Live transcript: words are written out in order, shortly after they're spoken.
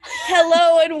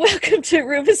Hello and welcome to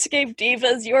Room Escape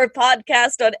Divas, your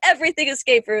podcast on everything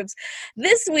escape rooms.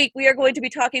 This week we are going to be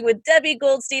talking with Debbie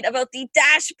Goldstein about the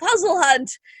Dash Puzzle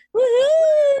Hunt. Woohoo!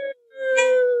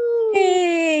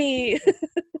 Hey!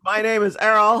 My name is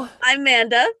Errol. I'm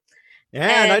Amanda.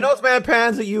 And I know, Man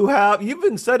Pans, that you've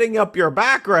been setting up your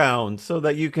background so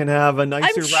that you can have a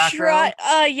nicer background.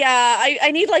 I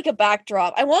need like a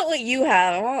backdrop. I want what you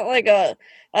have. I want like a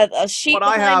sheet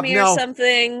behind me or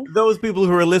something. Those people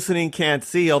who are listening can't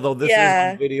see, although this is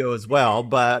on video as well.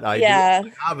 But I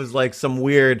have is like some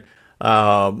weird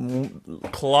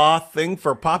cloth thing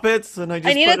for puppets, and I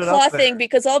need a cloth thing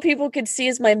because all people could see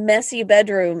is my messy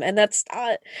bedroom, and that's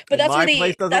not. But that's where the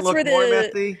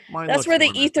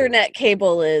Ethernet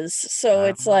cable is. So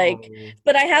it's like,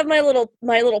 but I have my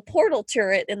little portal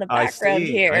turret in the background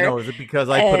here. I know. Is it because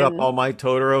I put up all my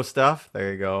Totoro stuff?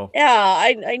 There you go. Yeah,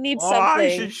 I need something.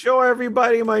 I should show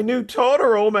everybody my new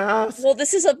Totoro mask. Well,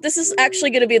 this is actually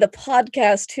going to be the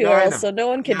podcast too, Errol, so no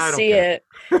one can see it.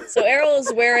 So Errol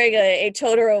is wearing a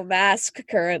Totoro mask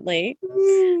currently,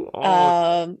 and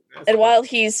while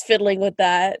he's fiddling with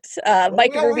that,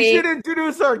 Mike and Ruby. We should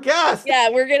introduce our guest. Yeah,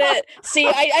 we're gonna see.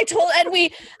 I told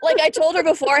her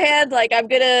beforehand, like I'm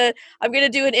gonna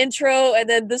do an intro, and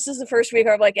then this is the first week.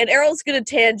 I'm like, and Errol's gonna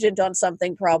tangent on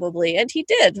something probably, and he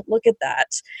did. Look at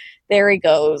that. There he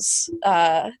goes.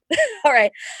 All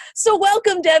right. So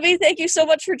welcome, Debbie. Thank you so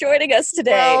much for joining us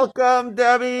today. Welcome,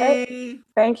 Debbie. Hey,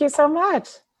 thank you so much.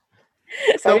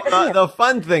 So the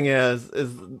fun thing is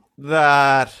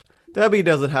that Debbie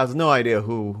has no idea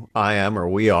who I am or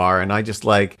we are, and I just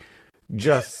messaged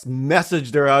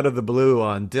her out of the blue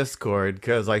on Discord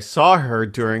because I saw her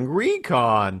during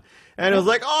Recon, and it was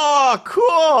like, oh,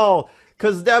 cool,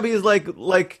 because Debbie is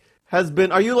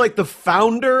are you like the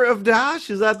founder of Dash?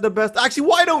 Is that the best? Actually,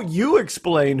 why don't you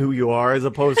explain who you are as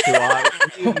opposed to I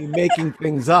making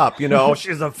things up? You know,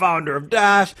 she's a founder of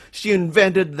Dash. She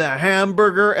invented the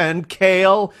hamburger and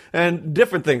kale and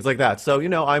different things like that. So,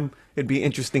 it'd be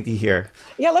interesting to hear.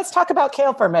 Yeah, let's talk about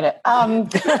kale for a minute. I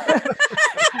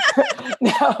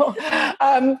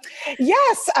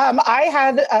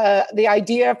had the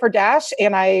idea for Dash,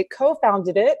 and I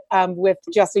co-founded it with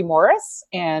Jesse Morris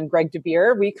and Greg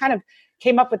DeBeer. We kind of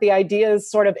came up with the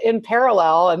ideas sort of in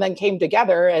parallel and then came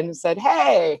together and said,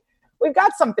 hey, we've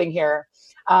got something here.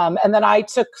 And then I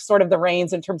took sort of the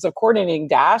reins in terms of coordinating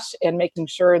Dash and making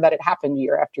sure that it happened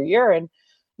year after year. And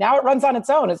now it runs on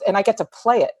its own, and I get to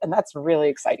play it, and that's really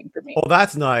exciting for me. Oh,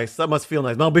 that's nice. That must feel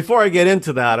nice. Now, before I get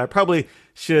into that, I probably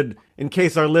should, in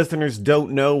case our listeners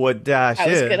don't know what Dash is. I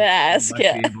was going to ask, be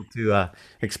able to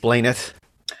explain it.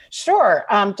 Sure.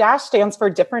 Dash stands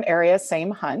for Different Area, Same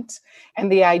Hunt.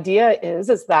 And the idea is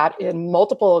that in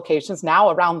multiple locations now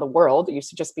around the world, it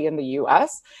used to just be in the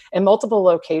US, in multiple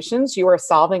locations, you are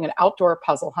solving an outdoor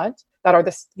puzzle hunt that are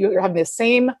you're having the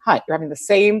same hunt. You're having the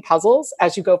same puzzles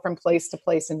as you go from place to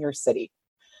place in your city.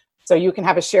 So you can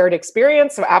have a shared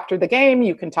experience. So after the game,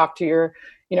 you can talk to your,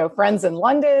 friends in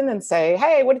London and say,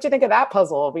 hey, what did you think of that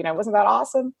puzzle? Wasn't that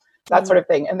awesome? That sort of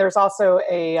thing. And there's also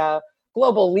a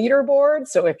global leaderboard.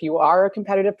 So if you are a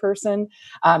competitive person,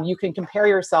 you can compare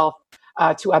yourself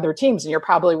to other teams. And you're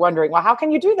probably wondering, well, how can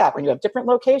you do that when you have different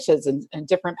locations and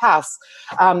different paths?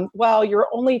 Well, you're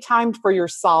only timed for your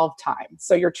solve time.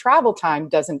 So your travel time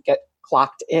doesn't get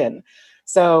clocked in.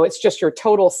 So it's just your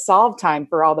total solve time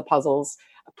for all the puzzles,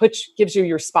 which gives you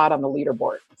your spot on the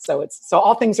leaderboard. So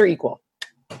all things are equal.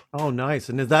 Oh, nice.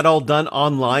 And is that all done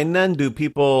online then? Do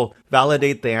people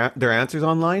validate their answers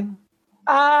online?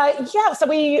 So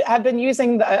we have been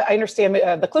using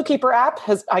the Clue Keeper app.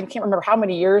 I can't remember how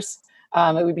many years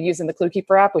we've been using the Clue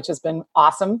Keeper app, which has been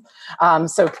awesome.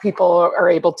 So people are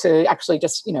able to actually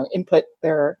just, input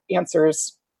their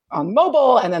answers on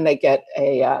mobile, and then they get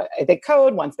a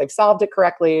code once they've solved it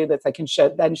correctly that they can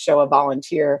show a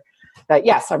volunteer that,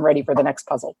 yes, I'm ready for the next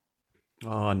puzzle.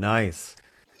 Oh, nice.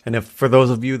 And if for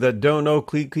those of you that don't know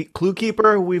Clue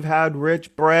Keeper, we've had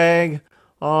Rich Bragg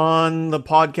on the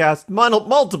podcast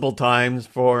multiple times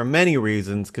for many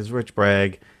reasons, because Rich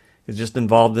Bragg is just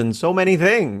involved in so many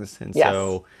things. And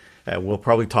so we'll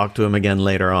probably talk to him again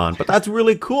later on. But that's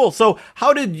really cool. So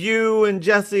how did you and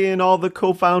Jesse and all the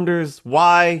co-founders,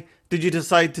 why did you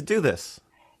decide to do this?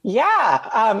 Yeah.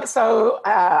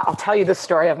 I'll tell you the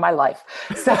story of my life.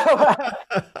 So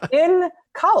in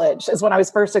college is when I was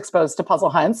first exposed to puzzle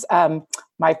hunts.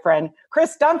 My friend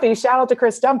Chris Dumpy, shout out to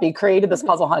Chris Dumpy, created this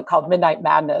puzzle hunt called Midnight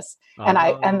Madness.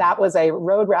 And that was a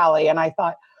road rally. And I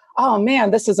thought, oh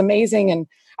man, this is amazing. And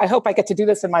I hope I get to do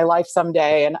this in my life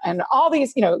someday. And all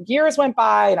these, years went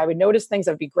by and I would notice things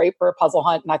that would be great for a puzzle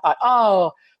hunt. And I thought,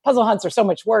 oh, puzzle hunts are so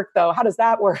much work though. How does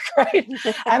that work? Right.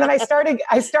 And then I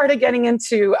started getting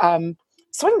into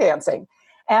swing dancing.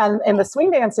 And in the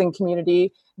swing dancing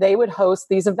community, they would host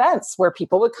these events where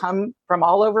people would come from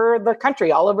all over the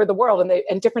country, all over the world,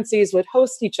 and different cities would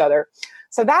host each other.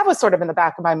 So that was sort of in the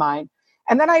back of my mind.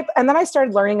 And then I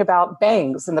started learning about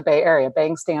bangs in the Bay Area.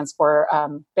 Bang stands for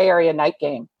Bay Area Night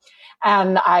Game.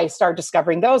 And I started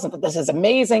discovering those and thought, this is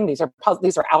amazing. These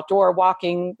are outdoor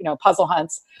walking, puzzle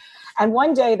hunts. And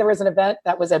one day there was an event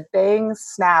that was a Bang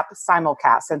Snap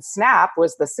simulcast. And Snap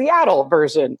was the Seattle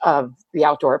version of the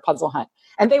outdoor puzzle hunt.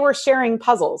 And they were sharing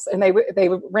puzzles. And they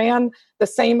ran the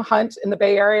same hunt in the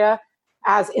Bay Area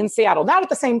as in Seattle. Not at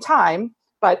the same time,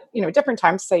 but different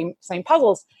times, same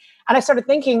puzzles. And I started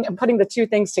thinking and putting the two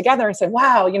things together and said,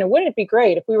 wow, wouldn't it be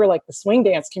great if we were like the swing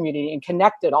dance community and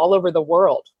connected all over the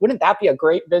world? Wouldn't that be a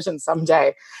great vision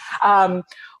someday?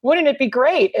 Wouldn't it be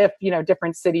great if,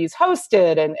 different cities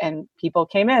hosted and people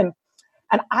came in?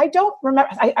 And I don't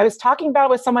remember, I was talking about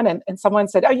it with someone and someone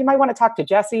said, oh, you might want to talk to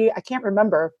Jesse. I can't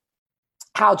remember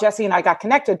how Jesse and I got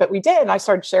connected, but we did. And I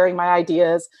started sharing my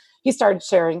ideas. He started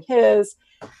sharing his.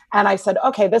 And I said,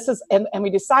 okay, and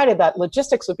we decided that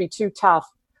logistics would be too tough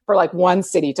for like one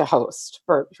city to host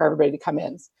for everybody to come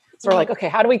in. So we're like, okay,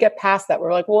 how do we get past that?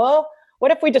 We're like, well,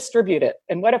 what if we distribute it?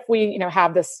 And what if we,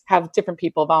 have different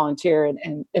people volunteer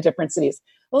in different cities?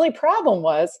 The only problem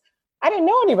was I didn't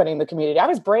know anybody in the community. I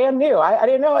was brand new. I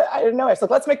didn't know. I said,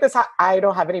 let's make this. I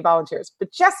don't have any volunteers,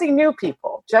 but Jesse knew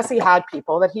people. Jesse had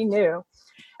people that he knew.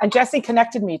 And Jesse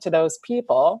connected me to those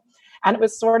people. And it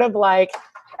was sort of like,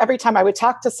 every time I would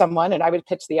talk to someone and I would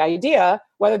pitch the idea,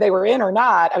 whether they were in or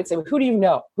not, I would say, well, who do you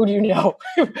know? Who do you know?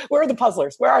 Where are the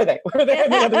puzzlers? Where are they? Where are they in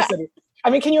the other city?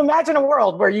 I mean, can you imagine a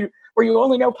world where you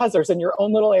only know puzzlers in your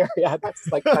own little area? That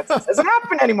doesn't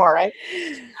happen anymore, right?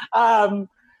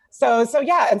 So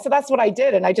yeah, and so that's what I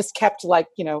did. And I just kept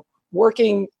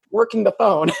working the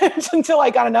phone until I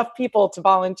got enough people to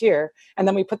volunteer. And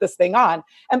then we put this thing on.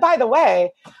 And by the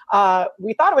way,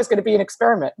 we thought it was going to be an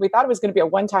experiment. We thought it was going to be a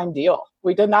one-time deal.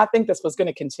 We did not think this was going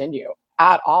to continue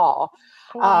at all.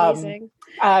 Amazing.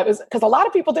 It was because a lot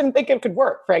of people didn't think it could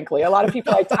work, frankly. A lot of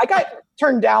people, I got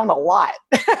turned down a lot.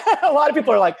 A lot of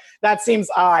people are like, that seems,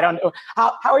 I don't know.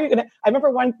 How are you going to, I remember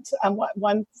one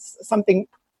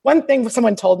thing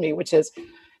someone told me, which is,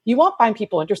 you won't find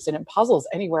people interested in puzzles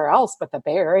anywhere else but the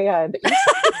Bay Area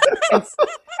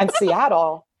and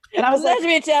Seattle. And I was Let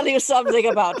me tell you something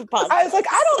about puzzles. I was like,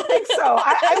 I don't think so.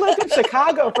 I lived in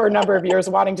Chicago for a number of years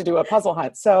wanting to do a puzzle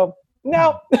hunt. So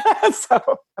no. So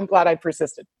I'm glad I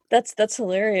persisted. That's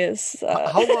hilarious.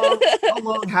 How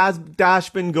long has Dash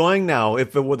been going now?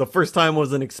 If it were the first time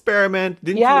was an experiment,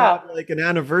 didn't you have like an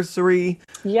anniversary?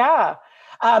 Yeah.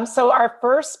 So our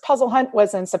first puzzle hunt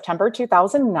was in September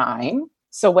 2009.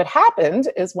 So what happened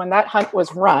is when that hunt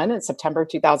was run in September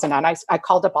 2009, I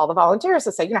called up all the volunteers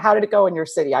to say, how did it go in your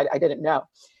city? I didn't know.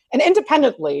 And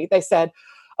independently, they said,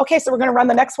 okay, so we're going to run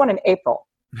the next one in April.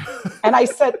 And I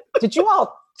said, did you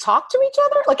all talk to each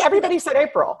other? Like everybody said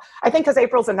April. I think because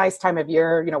April's a nice time of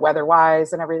year,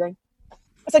 weather-wise and everything. I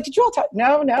was like, did you all talk?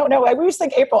 No. We just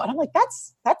think April. And I'm like,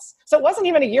 that's, so it wasn't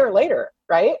even a year later,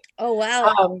 right? Oh,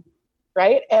 wow.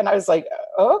 Right. And I was like,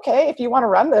 okay, if you want to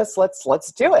run this,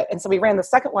 let's do it. And so we ran the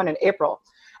second one in April.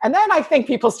 And then I think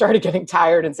people started getting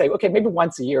tired and say, okay, maybe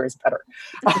once a year is better.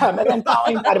 And then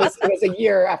following that, it was a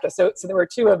year after. So there were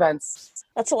two events.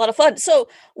 That's a lot of fun. So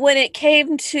when it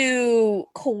came to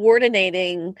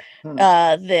coordinating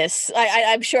this,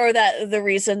 I'm sure that the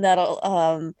reason that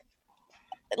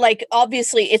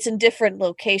obviously it's in different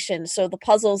locations. So the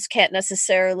puzzles can't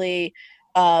necessarily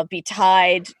be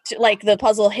tied to, like the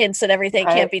puzzle hints and everything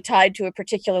can't be tied to a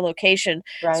particular location.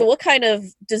 Right. So what kind of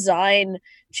design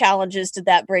challenges did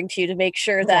that bring to you to make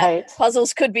sure that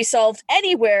puzzles could be solved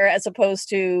anywhere as opposed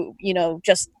to,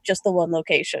 just the one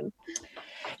location?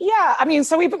 Yeah, I mean,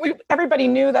 so everybody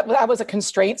knew that was a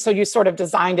constraint. So you sort of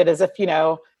designed it as if,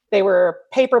 they were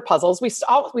paper puzzles. We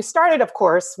started, of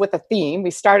course, with a theme.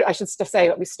 We started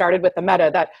with the meta.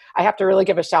 That I have to really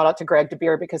give a shout out to Greg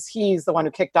DeBeer because he's the one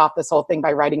who kicked off this whole thing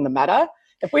by writing the meta.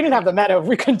 If we didn't have the meta,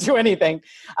 we couldn't do anything.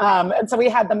 And so we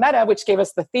had the meta, which gave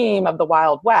us the theme of the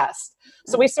Wild West.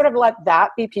 So we sort of let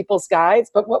that be people's guides.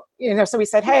 But so we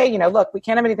said, hey, look, we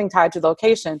can't have anything tied to the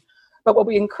location. But what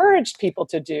we encouraged people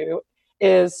to do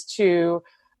is to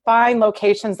find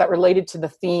locations that related to the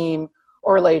theme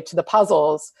or related to the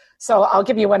puzzles. So I'll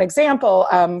give you one example.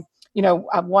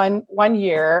 One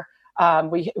year,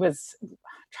 it was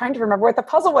trying to remember what the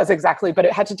puzzle was exactly, but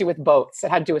it had to do with boats.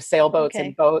 It had to do with sailboats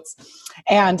and boats.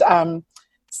 And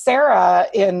Sarah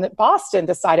in Boston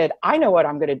decided, I know what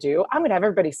I'm going to do. I'm going to have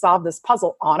everybody solve this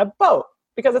puzzle on a boat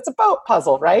because it's a boat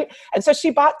puzzle, right? And so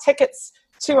she bought tickets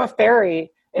to a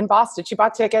ferry in Boston. She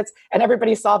bought tickets and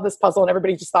everybody solved this puzzle and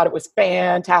everybody just thought it was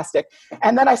fantastic.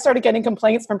 And then I started getting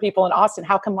complaints from people in Austin.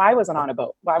 How come I wasn't on a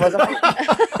boat? Why wasn't I?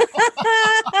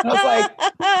 I was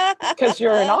like, because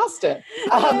you're in Austin.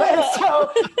 And so,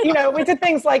 we did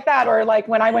things like that. Or like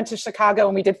when I went to Chicago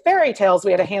and we did fairy tales,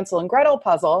 we had a Hansel and Gretel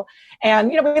puzzle. And,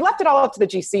 we left it all up to the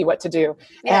GC what to do.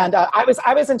 Yeah. And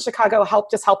I was in Chicago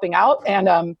helping out.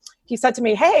 And he said to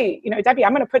me, hey, Debbie,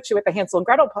 I'm going to put you with the Hansel and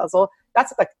Gretel puzzle.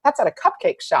 That's at a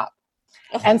cupcake shop.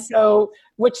 Oh. And so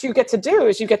what you get to do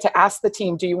is you get to ask the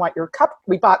team, do you want your cup?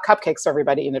 We bought cupcakes for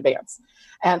everybody in advance.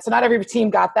 And so not every team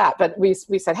got that, but we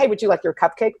said, hey, would you like your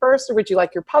cupcake first or would you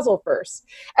like your puzzle first?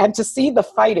 And to see the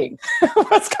fighting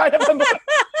was kind of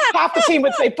half the team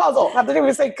would say puzzle, half the team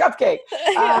would say cupcake,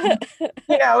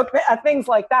 things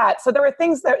like that. So there were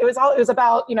things that it was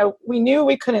about, we knew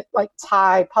we couldn't like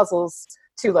tie puzzles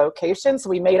to locations. So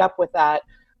we made up with that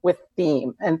with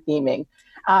theme and theming.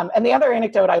 And the other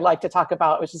anecdote I like to talk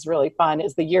about, which is really fun,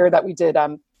 is the year that we did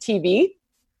TV.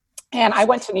 And I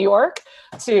went to New York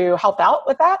to help out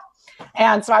with that.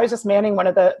 And so I was just manning one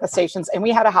of the stations, and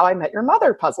we had a How I Met Your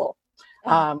Mother puzzle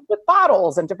with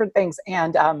bottles and different things.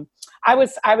 And I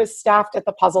was staffed at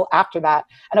the puzzle after that.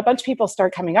 And a bunch of people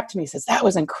started coming up to me and says, that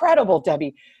was incredible,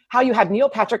 Debbie, how you had Neil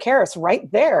Patrick Harris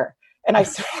right there. And I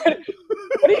said,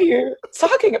 what are you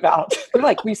talking about? They're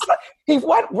like, he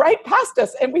went right past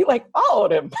us and we like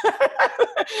followed him.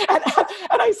 and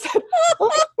I said,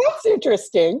 well, that's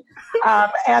interesting.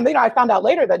 And I found out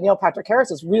later that Neil Patrick Harris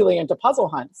is really into puzzle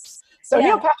hunts. So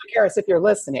Neil Patrick Harris, if you're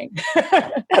listening,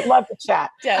 I'd love to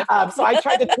chat. So I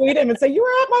tried to tweet him and say, you were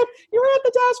at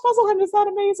the Dash puzzle hunt. Is that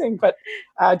amazing? But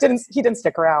he didn't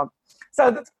stick around.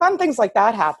 So fun things like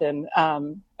that happen.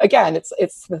 Again,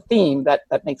 it's the theme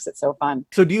that makes it so fun.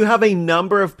 So do you have a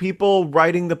number of people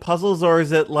writing the puzzles, or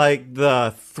is it like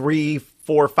the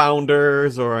 3-4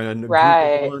 founders or a group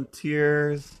of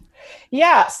volunteers?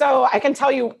 Yeah, so I can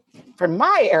tell you from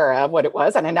my era what it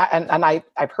was, and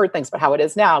I've heard things about how it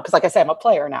is now, because like I say, I'm a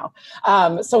player now.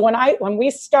 So when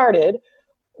we started,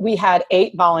 we had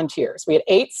 8 volunteers. We had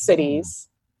 8 cities.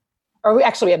 Or we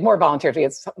had more volunteers. We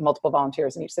had multiple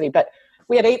volunteers in each city, but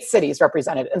we had 8 cities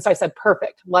represented. And so I said,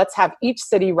 perfect. Let's have each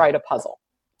city write a puzzle.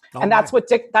 And that's what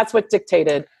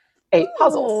dictated 8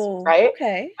 puzzles, right?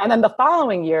 Okay. And then the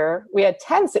following year, we had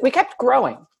 10. We kept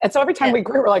growing. And so every time we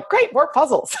grew, we're like, great, more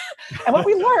puzzles. And what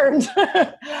we learned,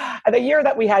 the year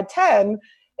that we had 10,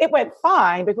 it went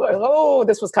fine. Oh,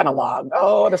 this was kind of long.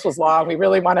 Oh, this was long. We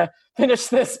really want to finish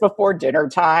this before dinner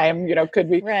time. Could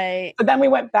we? Right. But then we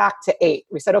went back to 8.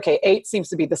 We said, okay, 8 seems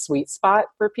to be the sweet spot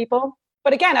for people.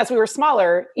 But again, as we were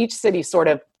smaller, each city sort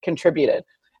of contributed.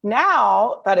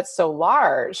 Now that it's so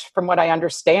large, from what I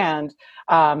understand,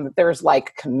 there's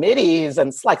like committees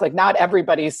and like not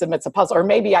everybody submits a puzzle. Or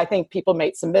maybe I think people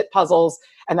may submit puzzles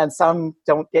and then some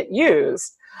don't get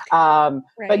used.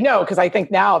 But no, because I think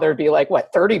now there'd be like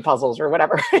 30 puzzles or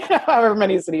whatever, however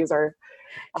many cities are.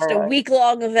 Just a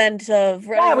week-long event of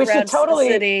running around the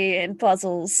city and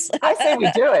puzzles. I say we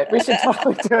do it. We should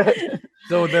totally do it.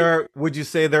 So would you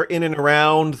say they're in and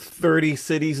around 30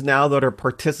 cities now that are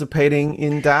participating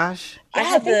in Dash? Yeah,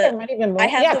 I think there might even more. I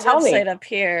have the website up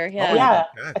here. Yeah.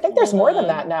 Okay. I think there's more than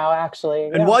that now, actually.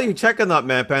 And while you're checking that,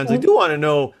 Matt Pans, I do want to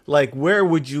know, where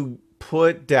would you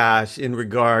put Dash in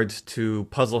regards to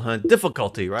puzzle hunt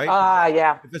difficulty, right?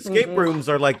 Yeah. If escape rooms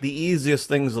are like the easiest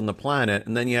things on the planet,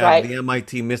 and then you have the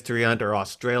MIT Mystery Hunt or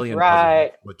Australian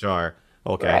puzzle, which are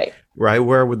right.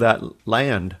 Where would that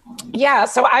land? Yeah,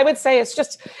 so I would say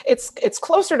it's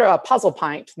closer to a Puzzle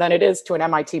Pint than it is to an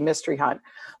MIT Mystery Hunt,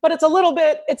 but it's a little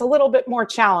bit more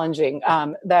challenging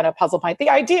than a Puzzle Pint. The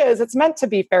idea is it's meant to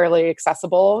be fairly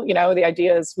accessible. The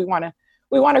idea is we want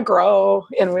to grow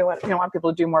and we want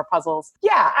people to do more puzzles.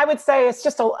 Yeah, I would say it's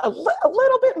just a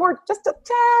little bit more, just a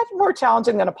tad more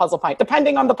challenging than a Puzzle Pint,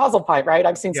 depending on the Puzzle Pint, right?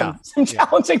 I've seen some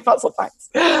challenging Puzzle Pints.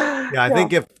 Yeah, I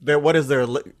think what is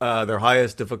their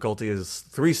highest difficulty is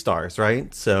 3 stars,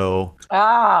 right? So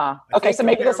okay, so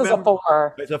maybe this is a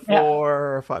 4. It's a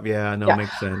 4 or 5. Yeah, no,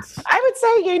 makes sense. I would say,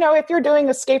 if you're doing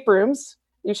escape rooms,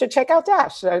 you should check out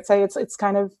Dash. I would say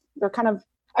they're kind of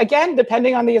again,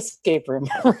 depending on the escape room,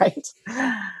 right?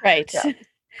 Right. Yeah.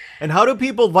 And how do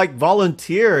people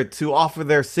volunteer to offer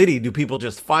their city? Do people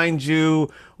just find you,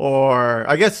 or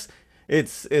I guess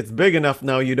it's big enough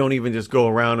now you don't even just go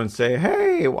around and say,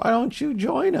 hey, why don't you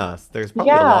join us? There's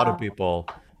probably a lot of people.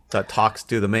 that talks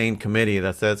to the main committee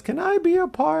that says, "Can I be a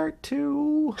part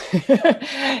too?"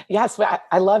 Yes,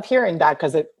 I love hearing that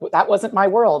because that wasn't my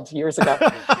world years ago.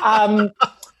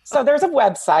 So there's a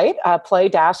website,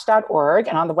 play-org,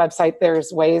 and on the website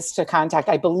there's ways to contact.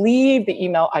 I believe the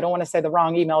email, I don't want to say the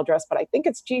wrong email address, but I think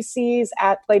it's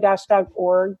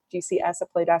gcs@play-org,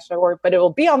 gcs@play-org, but it will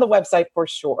be on the website for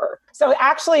sure. So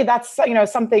actually that's,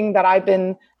 something that I've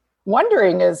been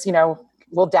wondering is,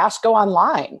 will Dash go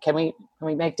online? Can we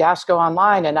make Dash go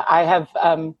online? And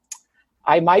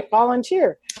I might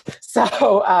volunteer.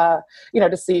 So,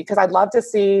 to see, because I would love to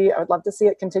see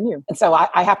it continue. And so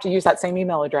I have to use that same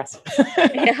email address.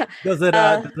 Yeah. Does it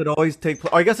always take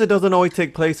place? I guess it doesn't always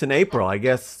take place in April. I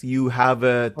guess you have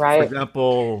it, right. For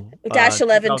example. Dash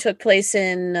 11 took place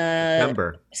in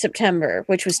September,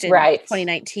 which was in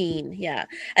 2019. Yeah.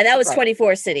 And that was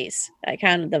 24 cities. I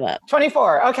counted them up.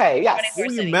 24. Okay. Yes.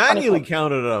 You manually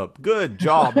counted it up. Good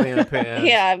job, Manapan.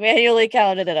 Yeah, manually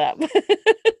counted it up.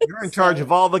 You're in charge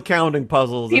of all the counting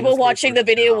puzzles. People watching the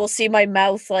video will see my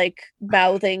mouth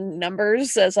mouthing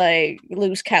numbers as I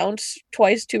lose count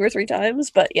twice, 2 or 3 times.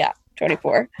 But yeah,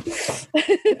 24.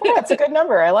 It's a good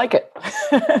number. I like it.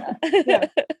 Yeah.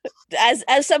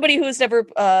 As somebody who's never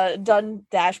done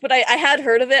Dash, but I had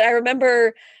heard of it. I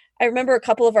remember a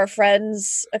couple of our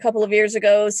friends a couple of years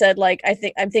ago said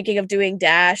I'm thinking of doing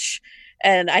Dash.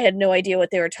 And I had no idea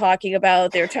what they were talking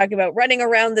about. They were talking about running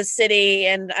around the city,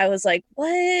 and I was like, "What?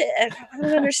 I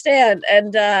don't understand."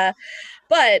 And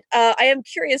but I am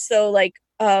curious though,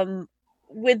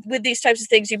 with these types of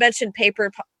things, you mentioned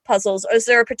paper puzzles. Is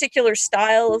there a particular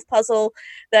style of puzzle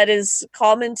that is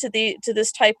common to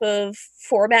this type of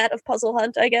format of puzzle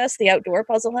hunt? I guess the outdoor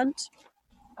puzzle hunt.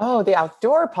 Oh, the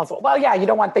outdoor puzzle. Well, yeah, you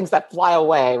don't want things that fly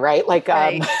away, right? Right.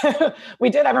 I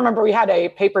remember we had a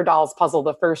paper dolls puzzle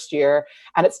the first year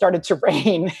and it started to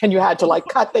rain and you had to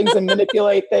cut things and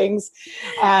manipulate things.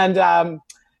 And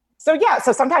so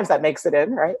sometimes that makes it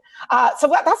in, right? So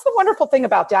that's the wonderful thing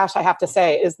about Dash, I have to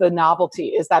say, is the novelty,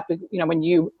 is that, when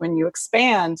you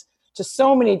expand to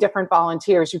so many different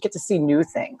volunteers, you get to see new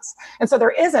things. And so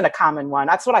there isn't a common one.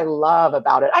 That's what I love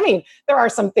about it. I mean, there are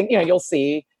some things, you'll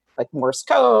see, like Morse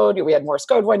code. We had Morse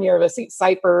code one year, we'll see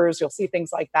ciphers, you'll see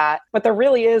things like that. But there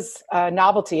really is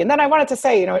novelty. And then I wanted to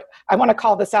say, I want to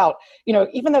call this out,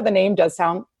 even though the name does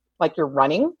sound like you're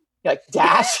running, like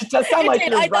Dash, it does sound like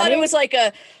you're running. I thought it was like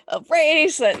a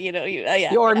race that,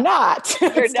 yeah. You're not.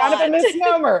 It's kind of a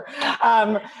misnomer.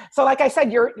 So like I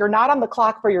said, you're not on the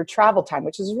clock for your travel time,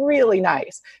 which is really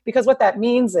nice. Because what that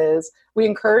means is we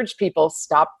encourage people,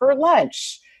 stop for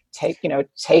lunch, take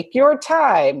your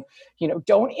time,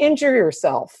 don't injure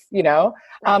yourself,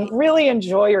 really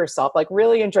enjoy yourself,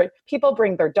 really enjoy. People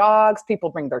bring their dogs, people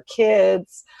bring their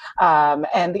kids.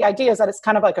 And the idea is that it's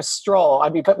kind of like a stroll. I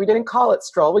mean, but we didn't call it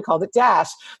stroll, we called it Dash.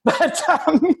 But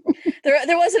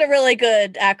there wasn't a really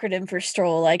good acronym for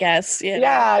stroll, I guess.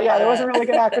 Yeah, there wasn't a really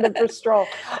good acronym for stroll.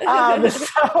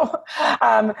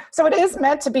 So it is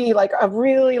meant to be like a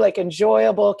really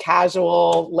enjoyable,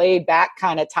 casual, laid back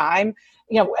kind of time.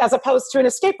 As opposed to an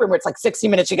escape room where it's 60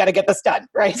 minutes, you got to get this done,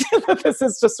 right? This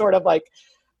is just sort of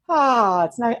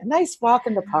it's a nice walk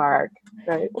in the park.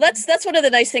 Right. Well, that's one of the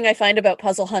nice thing I find about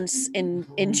puzzle hunts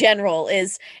in general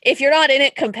is if you're not in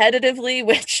it competitively,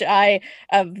 which I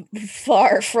am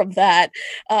far from that.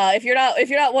 If you're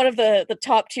not one of the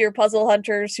top tier puzzle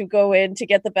hunters who go in to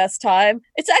get the best time,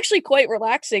 it's actually quite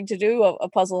relaxing to do a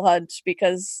puzzle hunt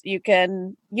because you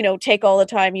can take all the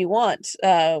time you want.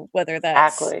 Whether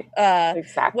that's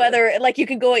exactly whether you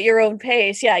can go at your own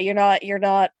pace. Yeah, you're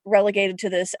not relegated to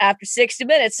this. After 60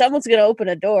 minutes, someone's going to open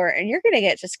a door and you're going to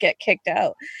get kicked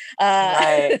out.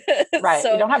 Right.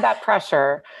 So, you don't have that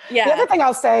pressure. Yeah. The other thing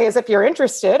I'll say is if you're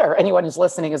interested, or anyone who's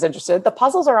listening is interested, the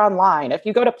puzzles are online. If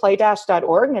you go to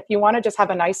play-org, and if you want to just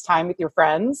have a nice time with your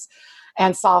friends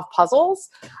and solve puzzles,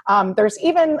 there's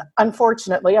even,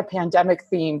 unfortunately, a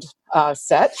pandemic-themed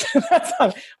set.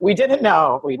 We didn't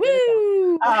know.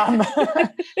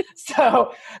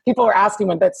 So people were asking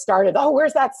when that started,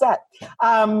 where's that set?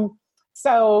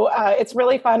 So it's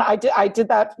really fun. I did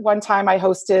that one time. I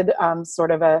hosted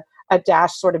sort of a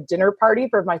Dash sort of dinner party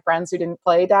for my friends who didn't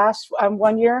play Dash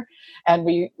one year. And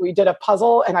we did a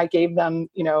puzzle and I gave them,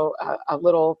 a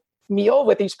little meal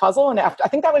with each puzzle. And after, I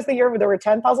think that was the year where there were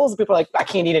 10 puzzles. People were like, I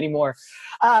can't eat anymore.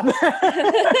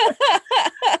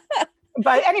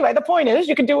 But anyway, the point is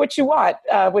you can do what you want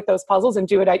with those puzzles and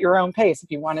do it at your own pace if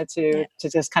you wanted to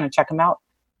just kind of check them out.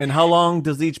 And how long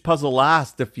does each puzzle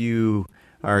last if you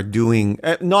are doing,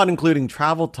 not including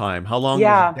travel time? How long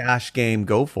does a Dash game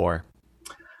go for?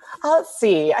 Let's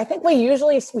see. I think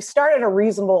we start at a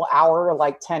reasonable hour,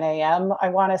 like 10 a.m., I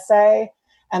want to say.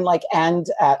 and like end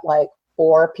at like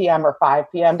 4 p.m. or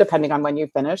 5 p.m., depending on when you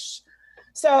finish.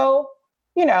 So,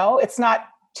 it's not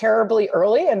terribly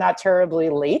early and not terribly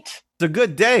late. It's a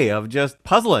good day of just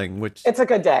puzzling, which it's a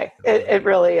good day. It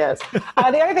really is. The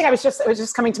other thing it was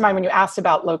just coming to mind when you asked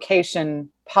about location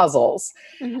puzzles.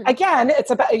 Mm-hmm. Again, it's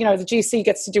about, the GC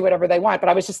gets to do whatever they want, but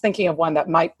I was just thinking of one that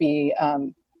might be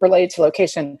related to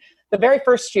location. The very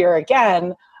first year,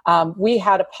 again, we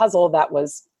had a puzzle that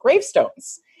was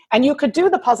gravestones. And you could do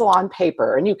the puzzle on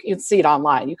paper, and you'd see it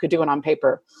online. You could do it on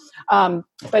paper.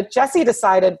 But Jesse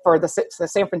decided for the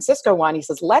San Francisco one, he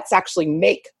says, let's actually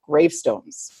make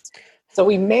gravestones. So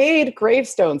we made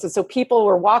gravestones. And so people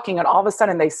were walking, and all of a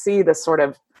sudden they see this sort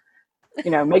of,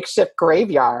 makeshift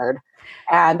graveyard.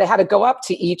 And they had to go up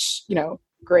to each,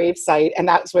 grave site. And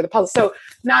that's where the puzzle. So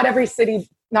not every city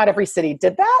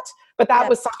did that. But that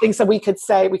was something, so we could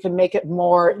make it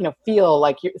more, feel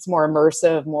like it's more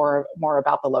immersive, more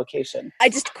about the location. I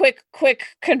just quick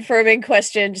confirming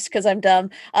question, just because I'm dumb.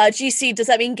 GC, does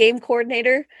that mean game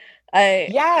coordinator?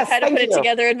 Yes, kind of put it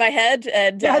together in my head,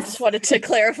 and I just wanted to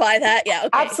clarify that. Yeah, okay.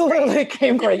 Absolutely,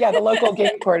 game coordinator. Yeah, the local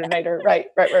game coordinator. Right.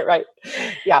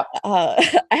 Yeah.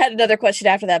 I had another question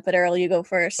after that, but Errol, you go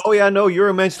first. Oh yeah, no, you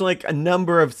were mentioning like a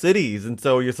number of cities, and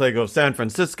so you're saying, San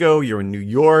Francisco, you're in New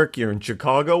York, you're in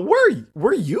Chicago. Where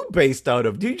are you based out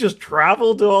of? Do you just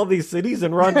travel to all these cities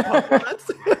and run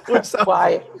puzzles?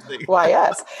 Why,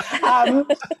 yes.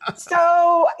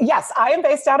 So yes, I am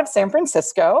based out of San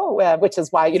Francisco, which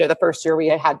is why, the first year we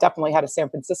definitely had a San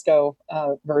Francisco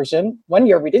version. One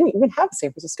year we didn't even have a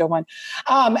San Francisco one.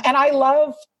 And I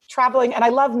love traveling and I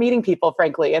love meeting people,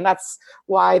 frankly. And that's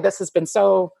why this has been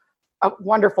so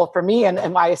wonderful for me,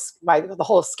 and why the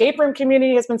whole escape room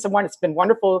community has been so wonderful. It's been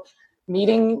wonderful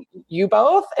meeting you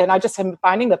both, and I just am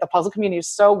finding that the puzzle community is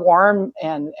so warm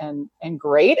and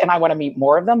great, and I want to meet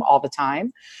more of them all the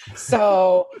time.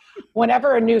 So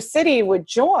whenever a new city would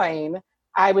join,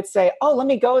 I would say, let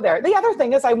me go there. The other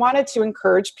thing is I wanted to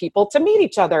encourage people to meet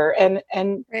each other and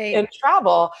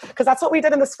travel, because that's what we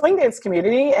did in the swing dance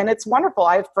community, and it's wonderful.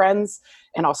 I have friends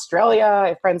in Australia, I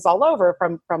have friends all over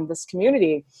from this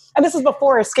community, and this is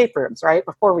before escape rooms, right?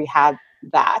 Before we had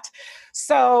that.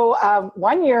 So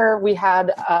one year we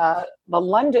had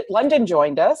London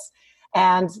joined us,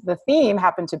 and the theme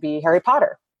happened to be Harry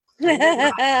Potter.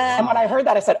 And when I heard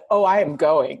that, I said, I am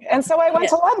going. And so I went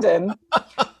to London.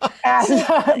 And,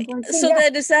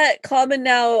 then is that common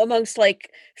now amongst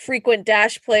like frequent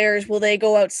Dash players? Will they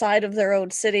go outside of their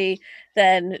own city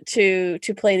then to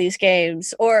play these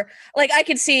games? Or like I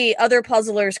could see other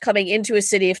puzzlers coming into a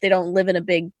city if they don't live in a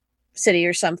big city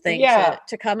or something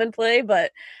to come and play.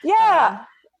 But yeah,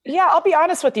 I'll be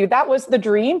honest with you. That was the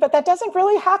dream, but that doesn't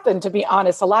really happen, to be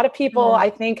honest. A lot of people,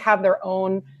 I think, have their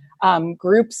own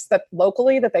groups that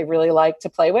locally that they really like to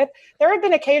play with. There have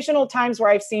been occasional times where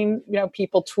I've seen,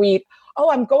 people tweet,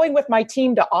 I'm going with my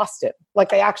team to Austin. Like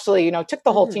they actually, took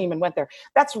the whole team and went there.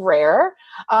 That's rare.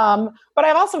 But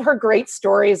I've also heard great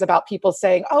stories about people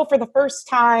saying, for the first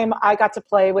time I got to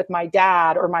play with my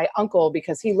dad or my uncle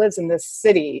because he lives in this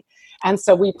city. And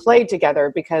so we played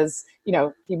together because,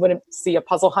 he wouldn't see a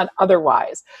puzzle hunt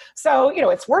otherwise. So,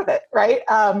 it's worth it, right?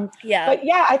 But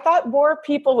yeah, I thought more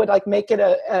people would like make it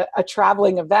a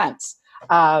traveling event.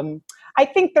 I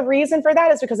think the reason for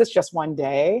that is because it's just one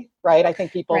day, right? I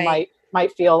think people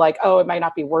might feel like, it might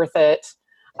not be worth it.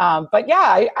 But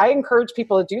yeah, I encourage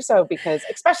people to do so, because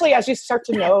especially as you start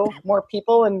to know more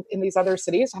people in these other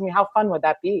cities, how fun would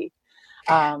that be?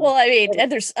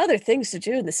 And there's other things to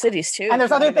do in the cities too. And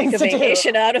there's other things to do.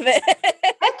 Vacation out of it.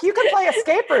 Heck, you can play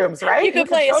escape rooms, right? You can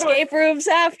play escape rooms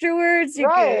afterwards. You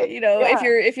could,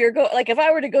 if if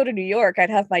I were to go to New York, I'd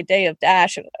have my day of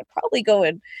Dash, and I'd probably go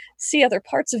and see other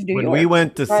parts of New York. When we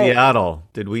went to Seattle,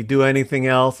 did we do anything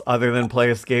else other than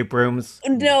play escape rooms?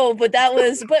 No, but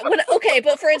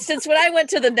but for instance, when I went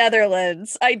to the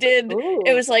Netherlands, I did. Ooh.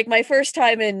 It was like my first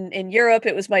time in Europe.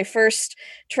 It was my first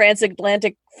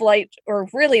transatlantic flight, or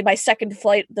really my second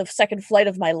flight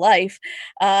of my life,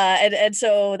 and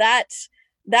so that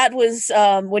was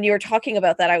when you were talking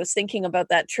about that, I was thinking about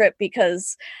that trip,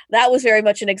 because that was very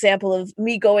much an example of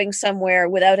me going somewhere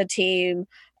without a team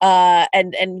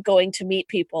and going to meet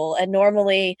people. And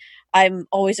normally I'm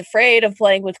always afraid of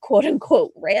playing with quote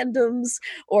unquote randoms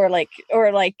or like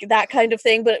that kind of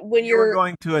thing. But when you're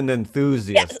going to an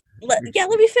enthusiast. Let me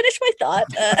finish my thought.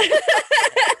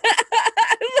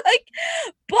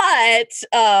 But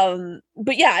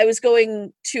yeah, I was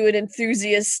going to an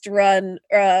enthusiast run,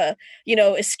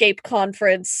 escape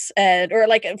conference, or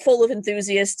like full of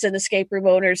enthusiasts and escape room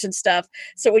owners and stuff.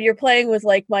 So when you're playing with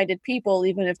like-minded people,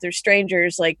 even if they're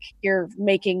strangers, like you're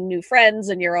making new friends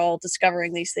and you're all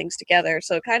discovering these things together.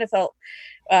 So it kind of felt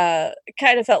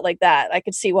like that. I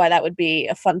could see why that would be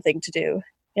a fun thing to do.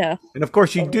 Yeah. And of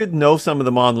course, you did know some of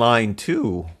them online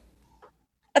too.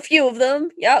 A few of them.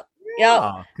 Yep.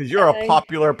 Yeah, because you're a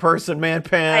popular person, Man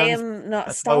Pans. I am not.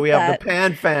 That's why we have the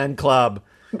Pan Fan Club.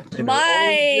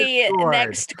 My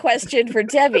next question for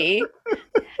Debbie,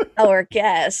 our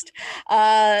guest,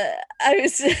 I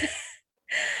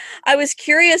was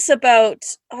curious about.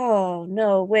 Oh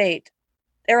no! Wait,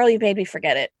 Errol, you made me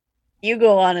forget it. You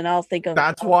go on, and I'll think of.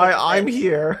 That's why I'm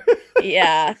here.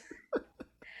 Yeah.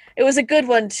 It was a good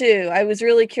one too. I was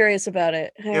really curious about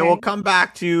it. It will come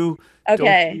back to you.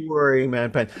 Okay. Don't you worry,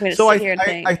 Man Pan. So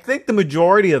I think the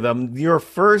majority of them, your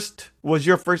first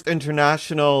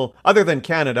international, other than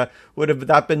Canada, would have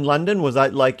that been London? Was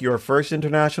that like your first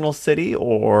international city,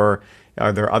 or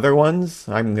are there other ones?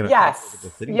 I'm gonna. Yes.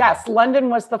 London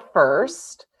was the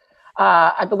first.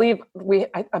 I believe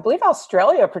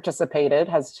Australia participated,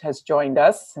 has joined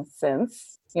us since.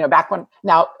 Back when,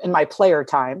 now in my player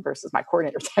time versus my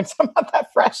coordinator time, so I'm not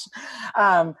that fresh.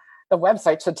 The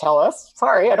website should tell us.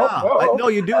 Sorry, I don't know. No,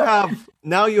 you do have,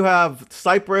 now you have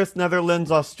Cyprus,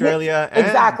 Netherlands, Australia,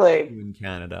 exactly. And in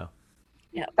Canada.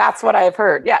 Yeah, that's what I've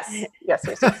heard. Yes.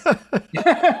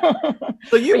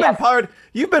 So you've been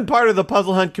part of the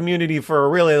Puzzle Hunt community for a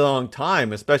really long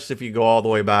time, especially if you go all the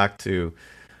way back to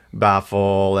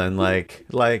Baffle and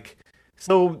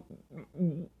so.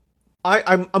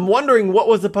 I'm wondering, what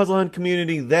was the Puzzle Hunt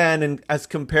community then and as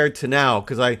compared to now?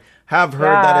 Because I have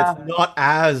heard that it's not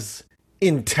as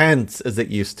intense as it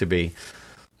used to be.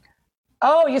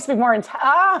 Oh, it used to be more intense.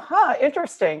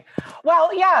 Interesting. Well,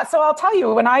 yeah. So I'll tell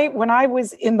you, when I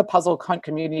was in the Puzzle Hunt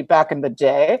community back in the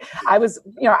day, I was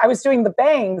doing the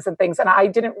bangs and things, and I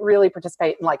didn't really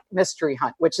participate in like Mystery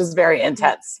Hunt, which is very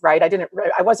intense, right? I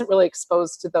wasn't really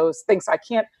exposed to those things. So I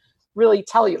can't really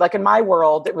tell you. Like in my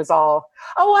world, it was all,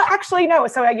 actually no.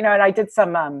 So and I did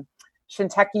some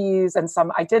Shintekis and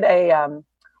I did a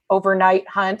overnight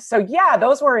hunt. So yeah,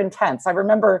 those were intense. I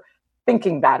remember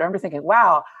thinking,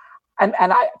 wow.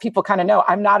 And people kind of know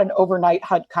I'm not an overnight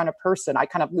hunt kind of person. I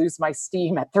kind of lose my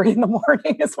steam at 3 a.m.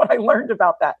 is what I learned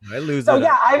about that.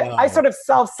 I sort of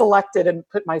self-selected and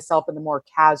put myself in the more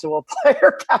casual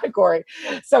player category.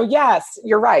 So yes,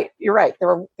 you're right.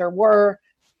 There were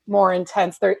more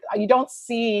intense. You don't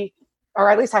see,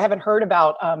 or at least I haven't heard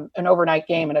about an overnight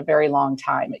game in a very long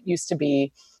time. It used to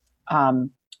be, are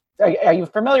you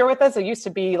familiar with this? It used to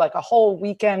be like a whole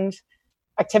weekend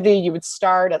activity. You would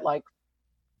start at on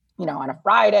a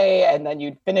Friday, and then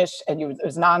you'd finish, and it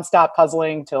was nonstop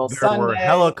puzzling till Sunday. There were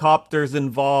helicopters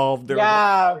involved. There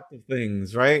were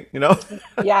things, right?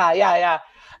 Yeah.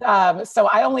 So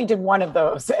I only did one of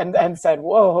those and said,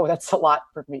 whoa, that's a lot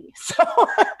for me. So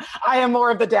I am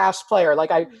more of the Dash player.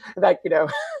 I am that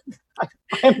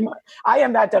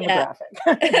demographic.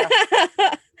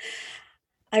 Yeah.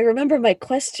 I remember my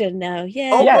question now.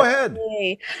 Yeah. Oh, go ahead.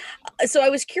 So I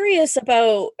was curious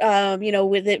about,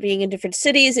 with it being in different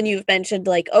cities, and you've mentioned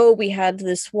we had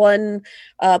this one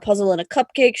puzzle in a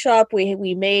cupcake shop.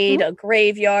 We made a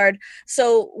graveyard.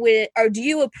 So do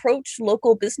you approach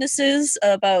local businesses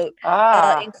about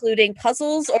including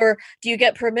puzzles, or do you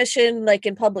get permission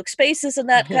in public spaces and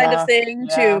that kind of thing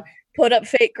to put up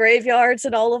fake graveyards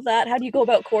and all of that? How do you go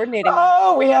about coordinating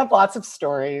that? We have lots of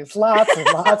stories,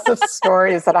 lots of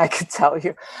stories that I could tell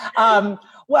you.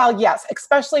 Well, yes,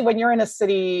 especially when you're in a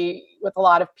city with a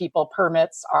lot of people,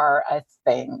 permits are a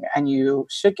thing, and you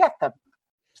should get them.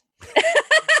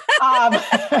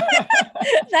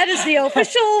 That is the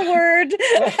official word.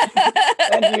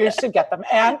 And you should get them.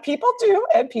 And people do,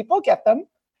 and people get them.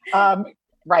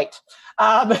 Right.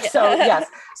 So yes.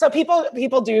 So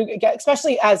people do get,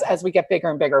 especially as we get bigger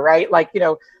and bigger, right?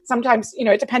 Sometimes,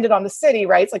 it depended on the city,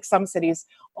 right? It's like some cities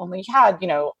only had,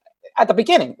 at the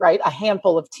beginning, right, a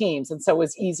handful of teams. And so it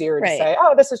was easier to say,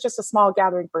 this is just a small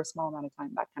gathering for a small amount of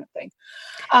time, that kind of thing.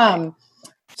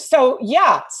 So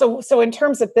in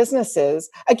terms of businesses,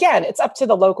 again, it's up to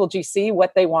the local GC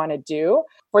what they want to do.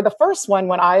 For the first one,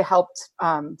 when I helped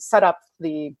set up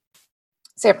the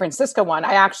San Francisco one,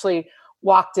 I actually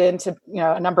walked into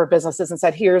a number of businesses and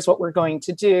said, here's what we're going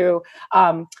to do.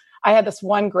 I had this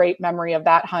one great memory of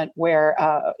that hunt where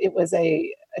it was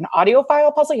an audio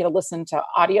file puzzle. You had to listen to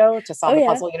audio to solve the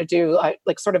puzzle. You had to do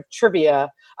sort of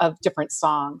trivia of different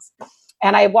songs.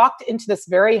 And I walked into this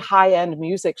very high-end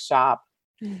music shop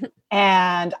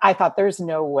And I thought, there's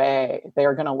no way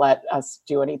they're going to let us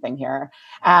do anything here.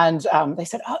 And they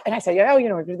said, oh, and I said, yeah, we're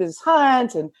going to do this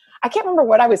hunt. And I can't remember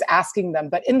what I was asking them,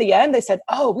 but in the end, they said,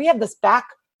 oh, we have this back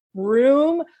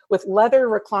room with leather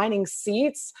reclining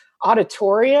seats,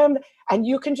 auditorium, and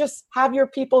you can just have your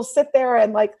people sit there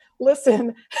and like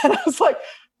listen. And I was like,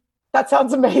 that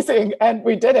sounds amazing. And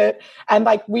we did it. And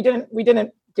like, we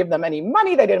didn't give them any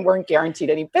money. They weren't guaranteed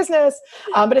any business.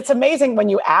 But it's amazing when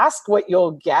you ask what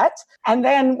you'll get. And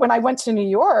then when I went to New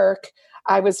York,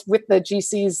 I was with the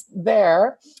GCs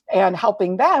there and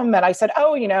helping them. And I said,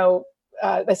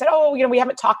 they said, we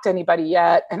haven't talked to anybody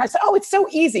yet. And I said, oh, it's so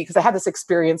easy, because I had this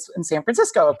experience in San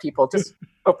Francisco of people just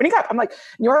opening up. I'm like,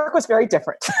 New York was very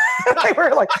different. They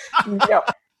were like, no.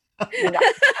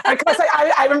 Because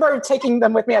I remember taking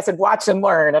them with me. I said, watch and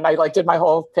learn. And I like did my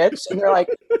whole pitch. And they're like,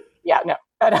 yeah, no.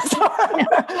 So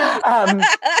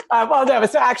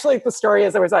actually the story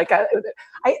is there was like, they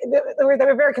were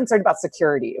very concerned about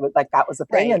security. It was like, that was the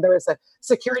thing. Right. And there was a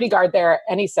security guard there,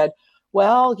 and he said,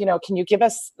 well, can you give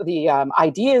us the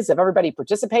ideas of everybody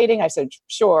participating? I said,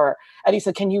 sure. And he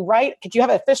said, could you have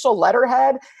an official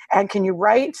letterhead? And can you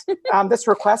write this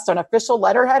request on official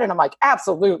letterhead? And I'm like,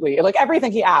 absolutely. Like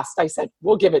everything he asked, I said,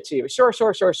 we'll give it to you. Sure.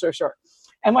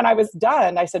 And when I was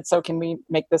done, I said, so can we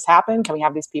make this happen? Can we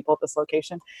have these people at this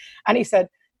location? And he said,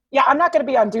 yeah, I'm not going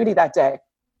to be on duty that day.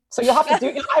 So you'll have to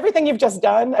do everything you've just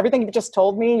done, everything you've just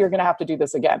told me, you're going to have to do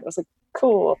this again. I was like,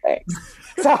 cool, thanks.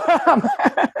 So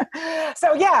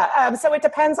it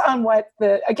depends on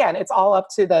again, it's all up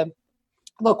to the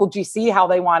local GC, how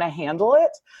they want to handle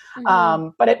it. Mm-hmm.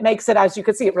 But it makes it, as you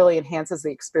can see, it really enhances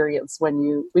the experience when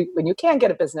you can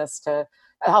get a business to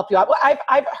help you out. Well,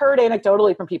 I've heard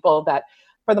anecdotally from people that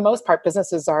for the most part,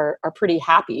 businesses are pretty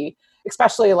happy,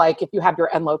 especially like if you have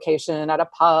your end location at a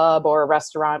pub or a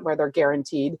restaurant where they're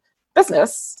guaranteed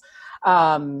business.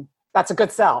 That's a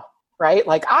good sell, right?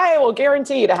 Like, I will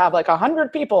guarantee to have like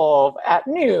 100 people at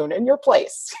noon in your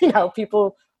place.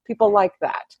 People like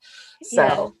that.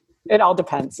 So It all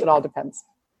depends.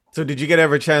 So did you get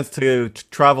ever a chance to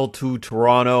travel to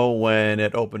Toronto when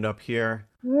it opened up here?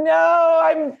 No,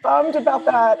 I'm bummed about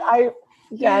that.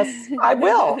 Yes, I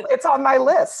will. It's on my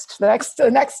list. The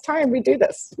next time we do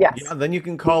this. Yes. Yeah, then you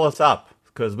can call us up,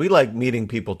 because we like meeting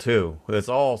people too. It's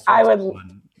all sorts of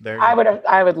fun.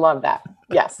 I would love that.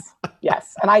 Yes.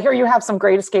 And I hear you have some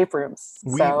great escape rooms.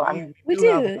 We do.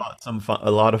 Have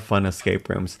a lot of fun escape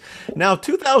rooms. Now,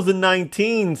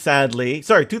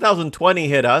 2020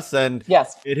 hit us, and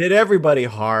yes, it hit everybody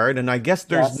hard. And I guess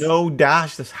there's no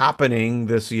Dash that's happening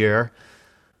this year.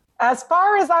 As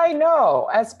far as I know,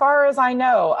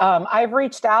 I've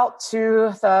reached out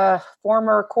to the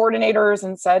former coordinators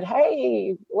and said,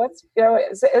 "Hey,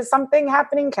 is something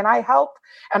happening? Can I help?"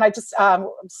 And I just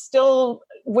still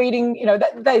waiting.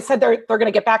 They said they're going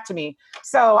to get back to me,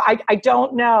 so I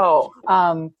don't know.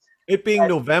 It being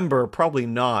November, probably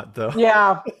not though.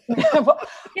 Yeah, getting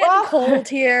cold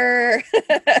here.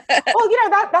 Well,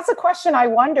 that's a question I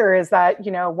wonder. Is that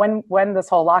when this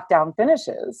whole lockdown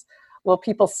finishes, will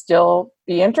people still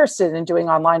be interested in doing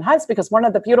online hunts? Because one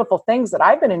of the beautiful things that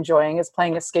I've been enjoying is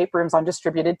playing escape rooms on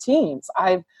distributed teams.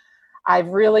 I've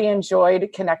really enjoyed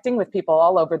connecting with people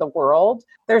all over the world.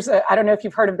 I don't know if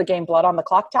you've heard of the game Blood on the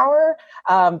Clock Tower,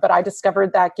 but I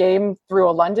discovered that game through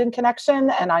a London connection,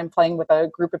 and I'm playing with a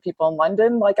group of people in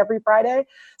London like every Friday.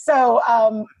 So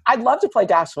I'd love to play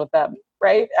Dash with them,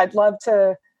 right?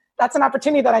 That's an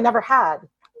opportunity that I never had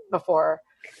before.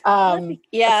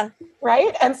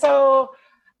 Right. And so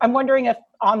I'm wondering if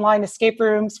online escape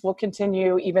rooms will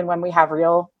continue even when we have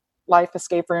real life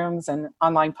escape rooms and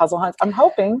online puzzle hunts. I'm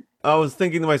hoping. I was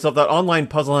thinking to myself that online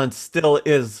puzzle hunts still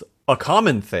is a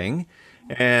common thing.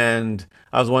 And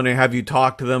I was wondering, have you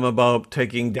talked to them about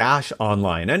taking Dash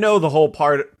online? I know the whole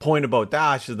point about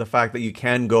Dash is the fact that you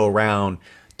can go around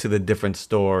to the different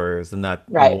stores, and that's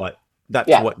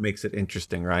what makes it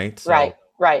interesting, right? So,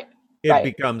 right. It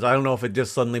becomes, I don't know if it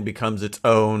just suddenly becomes its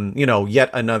own, yet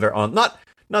another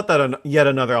not that yet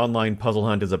another online puzzle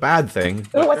hunt is a bad thing.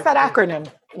 Ooh, what's that acronym?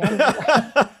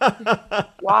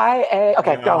 YA.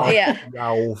 Okay, go on. Yeah.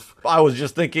 I was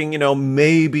just thinking,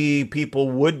 maybe people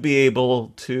would be able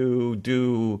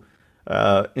to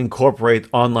incorporate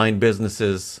online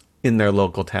businesses in their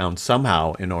local town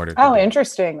somehow in order to. Oh,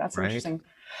 interesting. That's interesting.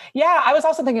 Yeah, I was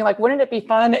also thinking, like, wouldn't it be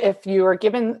fun if you were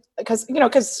given, because you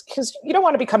don't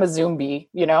want to become a zombie,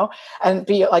 and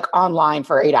be like online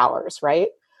for 8 hours, right?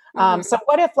 Mm-hmm. So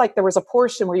what if like there was a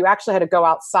portion where you actually had to go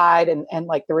outside and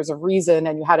like there was a reason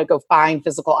and you had to go find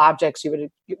physical objects, you would,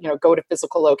 go to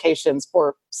physical locations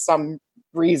for some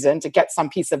reason to get some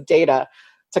piece of data.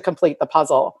 to complete the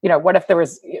puzzle. What if there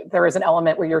was an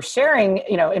element where you're sharing,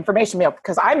 information,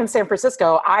 because I'm in San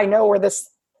Francisco, I know where this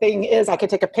thing is. I could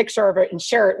take a picture of it and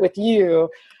share it with you,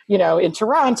 in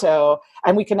Toronto,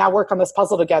 and we can now work on this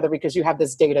puzzle together because you have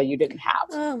this data you didn't have.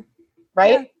 Oh,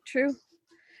 right? Yeah, true.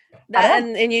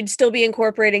 And you'd still be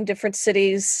incorporating different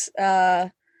cities.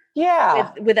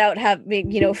 Without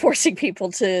having, forcing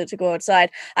people to go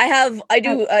outside.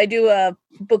 I do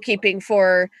bookkeeping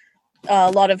for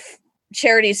a lot of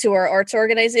charities who are arts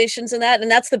organizations and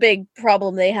that's the big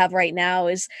problem they have right now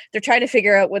is they're trying to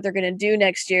figure out what they're going to do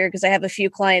next year, because I have a few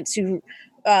clients who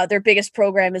their biggest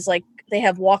program is like they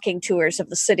have walking tours of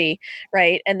the city,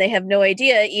 right? And they have no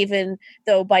idea, even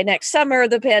though by next summer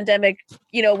the pandemic,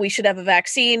 we should have a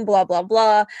vaccine, blah blah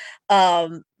blah.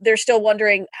 They're still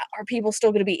wondering, are people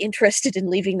still going to be interested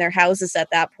in leaving their houses at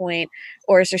that point,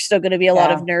 or is there still going to be a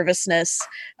lot of nervousness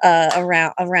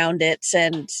around it?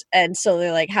 And so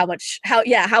they're like, how much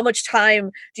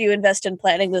time do you invest in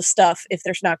planning this stuff if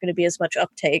there's not going to be as much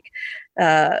uptake?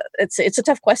 It's a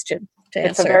tough question.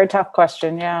 It's a very tough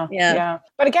question. Yeah.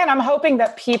 But again, I'm hoping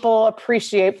that people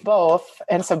appreciate both,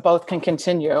 and so both can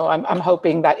continue. I'm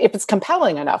hoping that if it's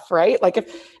compelling enough, right? Like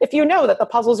if you know that the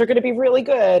puzzles are going to be really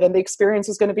good and the experience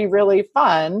is going to be really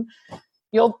fun,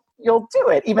 you'll do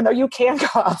it, even though you can't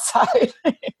go outside.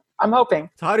 I'm hoping.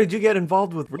 So how did you get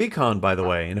involved with Recon, by the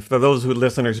way? And if for those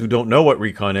listeners who don't know what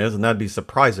Recon is, and that'd be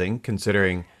surprising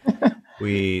considering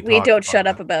we don't shut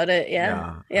up about it.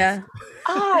 Yeah. Yeah.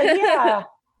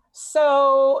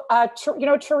 So,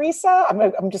 Teresa,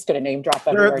 I'm just going to name drop.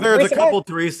 There's a couple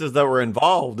Teresas that were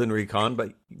involved in Recon,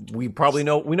 but we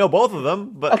know both of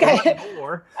them. But okay,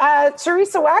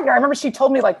 Teresa Wagner. I remember she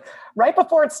told me like right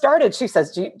before it started. She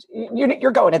says,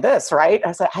 "You're going to this, right?"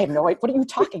 I said, "I have no idea. What are you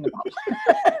talking about?"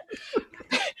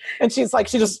 And she's like,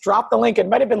 she just dropped the link. It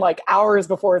might have been like hours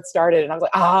before it started, and I was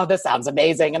like, "Oh, this sounds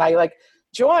amazing!" And I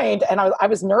joined, and I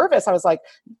was nervous. I was like,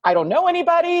 I don't know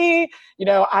anybody.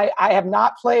 I have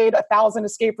not played 1,000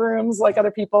 escape rooms like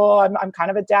other people. I'm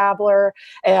kind of a dabbler,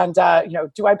 and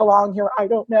do I belong here? I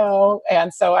don't know.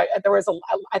 And so I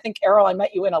think, Errol, I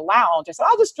met you in a lounge. I said,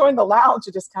 I'll just join the lounge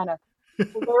and just kind of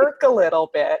lurk a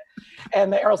little bit.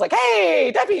 And Errol's like,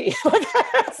 "Hey, Debbie,"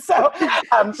 so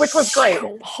which was great. I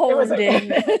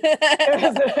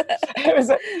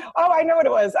know what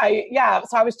it was.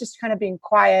 So I was just kind of being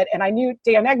quiet, and I knew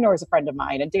Dan Egnor is a friend of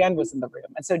mine, and Dan was in the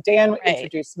room, and so Dan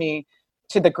introduced me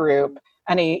to the group,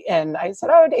 and I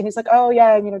said, "Oh," and he's like, "Oh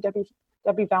yeah,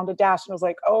 Debbie founded Dash," and I was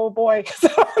like, "Oh boy." So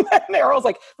and Errol's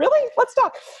like, "Really? Let's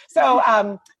talk." So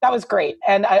that was great,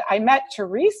 and I met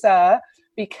Teresa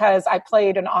because I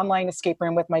played an online escape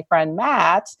room with my friend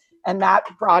Matt, and Matt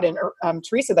brought in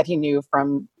Teresa that he knew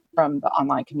from the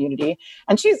online community,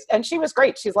 and she was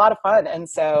great. She's a lot of fun, and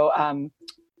so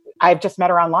I've just met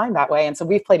her online that way, and so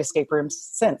we've played escape rooms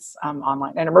since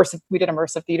online, and we did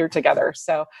immersive theater together.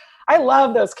 So I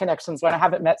love those connections when I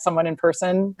haven't met someone in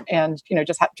person, and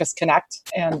just connect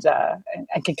and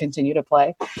can continue to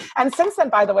play. And since then,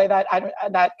 by the way,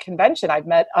 that convention, I've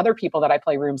met other people that I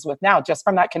play rooms with now, just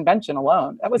from that convention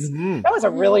alone. That was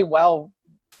a really well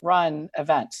run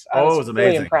event. I was amazing.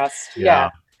 Really impressed.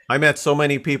 Yeah. I met so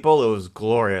many people. It was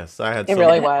glorious. It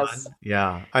really was. Fun.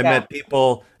 Yeah. I met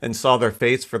people and saw their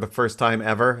face for the first time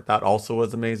ever. That also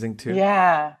was amazing too.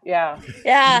 Yeah.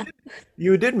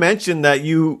 You did mention that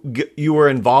you were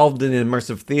involved in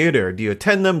immersive theater. Do you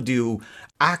attend them? Do you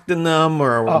act in them?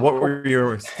 Or what were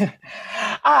your...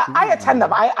 I attend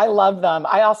them. I love them.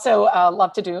 I also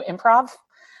love to do improv.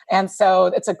 And so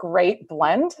it's a great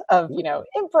blend of,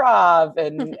 improv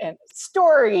and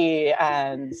story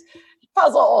and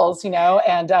puzzles, and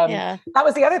that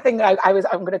was the other thing that I'm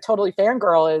going to totally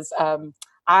fangirl is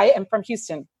I am from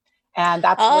Houston, and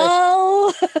that's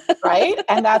where, right,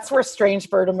 and that's where Strange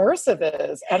Bird Immersive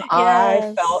is, and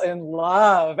I fell in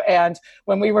love. And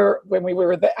when we were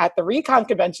at the Recon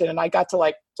convention, and I got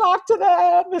to talk to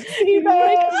them and see them,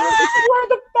 we're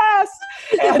the best,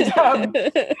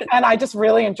 and I just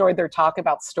really enjoyed their talk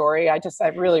about story.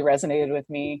 It really resonated with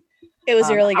me. It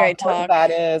was a really great talk. That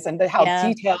is, and how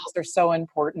details are so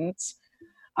important.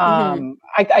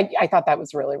 I thought that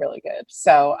was really, really good.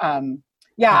 So, I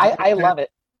love it.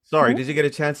 Sorry, did you get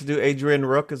a chance to do Adrian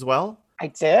Rook as well? I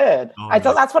did. I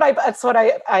thought that's what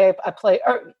I played.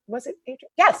 Or was it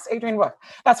Adrian? Yes, Adrian Rook.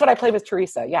 That's what I played with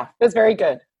Teresa. Yeah, it was very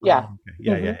good. Yeah.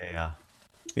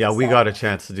 Yeah, we got a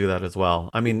chance to do that as well.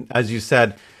 I mean, as you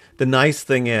said, the nice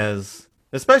thing is,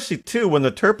 especially too when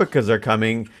the Turpicas are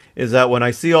coming, is that when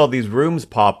I see all these rooms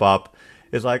pop up,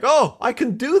 it's like, oh, I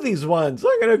can do these ones.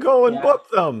 I'm gonna go and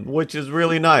book them, which is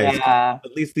really nice. At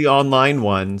least the online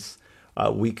ones,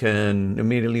 we can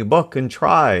immediately book and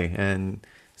try, and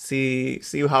see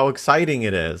how exciting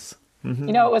it is.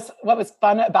 You know, what was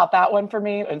fun about that one for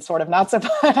me, and sort of not so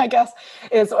fun, I guess,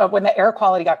 is when the air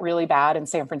quality got really bad in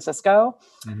San Francisco.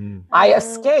 I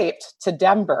escaped to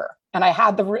Denver, and I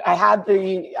had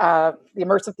the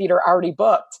immersive theater already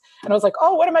booked, and I was like,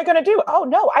 "Oh, what am I going to do? Oh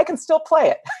no, I can still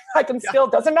play it. I can still.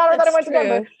 Doesn't matter that I went to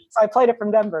Denver, so I played it from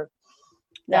Denver."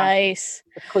 Nice,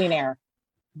 with clean air.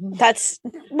 That's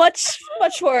much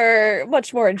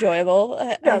more enjoyable.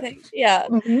 I think, yeah.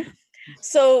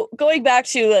 So going back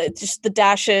to just the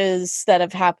dashes that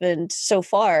have happened so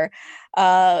far,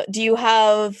 do you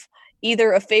have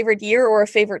either a favorite year or a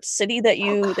favorite city that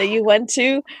you went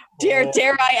to?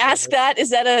 Dare I ask that?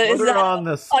 Is that a on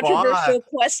the controversial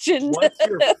question? What's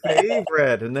your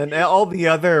favorite? And then all the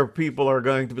other people are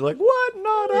going to be like, "What?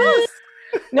 Not us."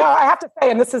 No, I have to say,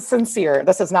 and this is sincere.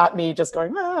 This is not me just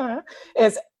going.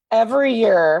 Is every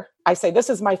year I say, this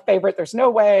is my favorite. There's no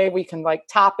way we can like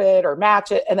top it or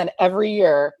match it. And then every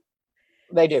year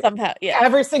they do. Somehow, yeah.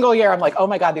 Every single year I'm like, oh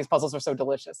my God, these puzzles are so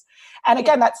delicious. And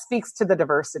again, that speaks to the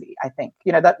diversity, I think.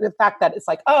 You know, that the fact that it's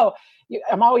like,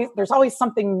 there's always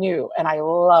something new. And I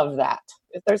love that.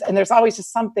 There's always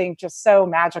just something just so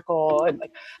magical. And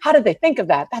like, how did they think of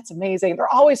that? That's amazing.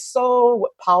 They're always so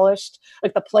polished.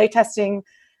 Like the play testing,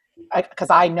 because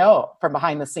I know from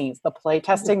behind the scenes, the play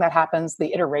testing that happens,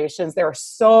 the iterations, there are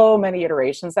so many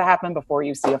iterations that happen before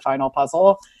you see a final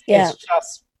puzzle. Yeah. It's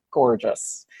just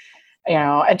gorgeous. You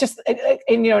know, and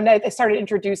they started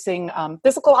introducing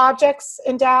physical objects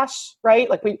in Dash, right?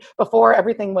 Like before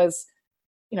everything was,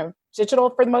 digital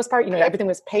for the most part, everything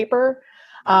was paper.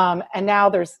 And now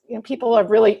there's, people are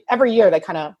really, every year they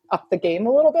kind of up the game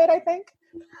a little bit, I think.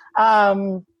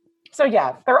 So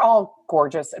yeah, they're all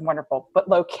gorgeous and wonderful, but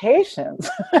locations.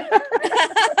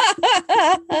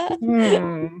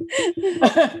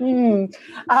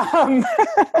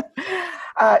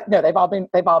 No, they've all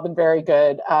been very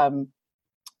good.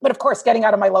 But of course, getting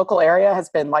out of my local area has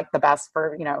been like the best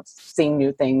for, seeing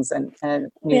new things and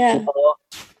new people.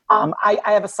 I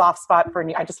have a soft spot for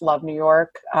I just love New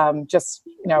York,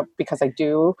 because I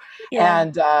do. Yeah.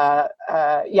 And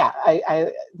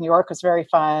New York was very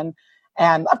fun.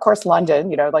 And of course,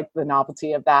 London, like the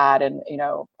novelty of that. And,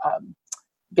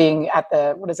 being at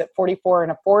the, 44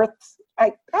 and a fourth.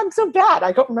 I'm so bad.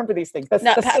 I don't remember these things.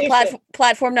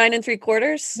 Platform 9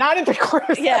 3/4. 9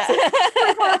 3/4. Yeah.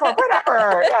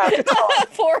 Whatever. Yeah.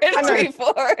 4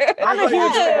 3/4. I'm a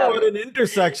huge fan. At an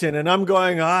intersection, and I'm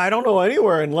going, I don't know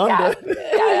anywhere in London.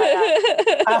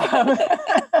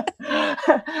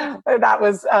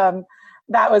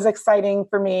 That was exciting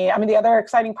for me. I mean, the other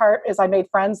exciting part is I made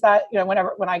friends that,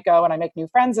 when I go and I make new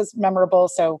friends is memorable.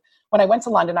 So when I went to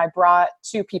London, I brought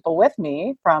 2 people with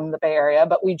me from the Bay Area,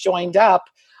 but we joined up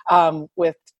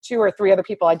with 2 or 3 other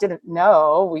people I didn't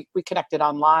know. We connected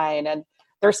online, and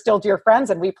they're still dear friends,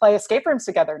 and we play escape rooms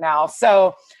together now.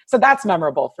 So that's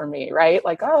memorable for me, right?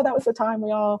 Like, that was the time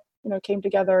we all, came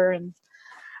together. And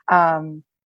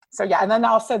so yeah, and then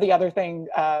also the other thing,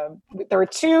 there were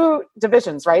 2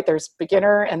 divisions, right? There's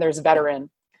beginner and there's veteran.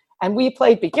 And we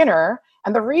played beginner.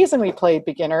 And the reason we played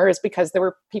beginner is because there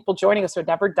were people joining us who had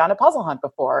never done a puzzle hunt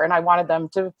before. And I wanted them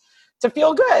to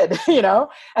feel good, and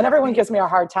everyone gives me a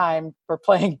hard time for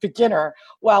playing beginner.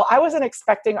 Well, I wasn't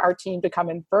expecting our team to come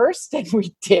in first, and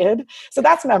we did. So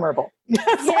that's memorable. Yay!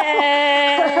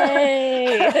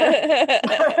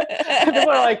 People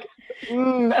are like,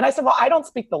 and I said, well, I don't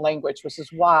speak the language, which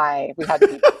is why we had to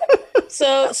be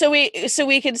So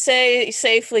we can say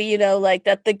safely, like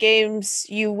that the games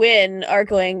you win are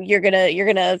you're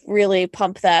gonna really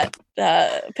pump that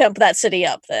city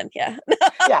up then. Yeah.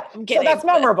 Yeah. So that's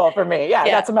memorable for me. Yeah.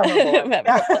 That's memorable.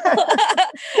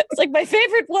 It's like my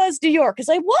favorite was New York because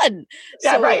I won.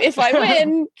 So right. If I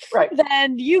win, right,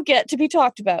 then you get to be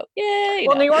talked about. Yay.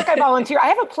 Well, New York, I volunteer. I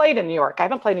haven't played in New York. I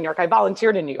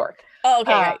volunteered in New York. Oh,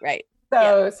 okay. Right.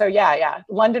 So yeah.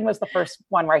 London was the first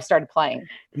one where I started playing.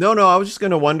 No, I was just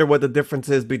going to wonder what the difference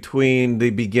is between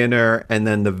the beginner and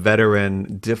then the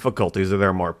veteran difficulties. Are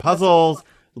there more puzzles,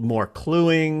 more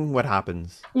cluing? What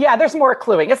happens? Yeah, there's more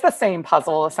cluing. It's the same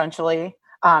puzzle, essentially.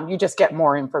 You just get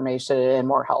more information and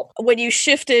more help. When you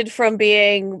shifted from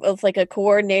being like a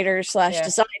coordinator /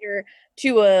 designer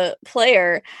to a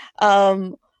player,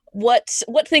 what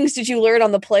things did you learn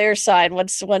on the player side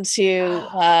once you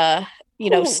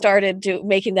started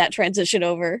making that transition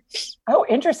over? Oh,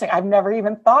 interesting. I've never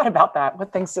even thought about that.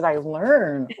 What things did I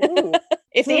learn?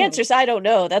 If the answer's I don't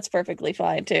know, that's perfectly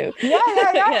fine too. Yeah.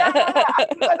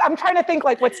 I'm trying to think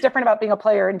like what's different about being a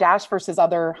player in Dash versus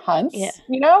other hunts,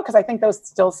 because I think those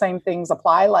still same things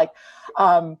apply. Like,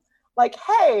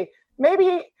 hey,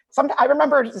 maybe I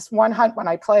remember this one hunt when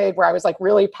I played where I was like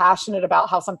really passionate about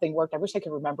how something worked. I wish I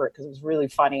could remember it because it was really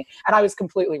funny. And I was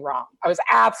completely wrong. I was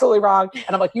absolutely wrong.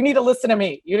 And I'm like, you need to listen to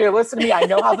me. You need to listen to me. I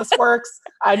know how this works.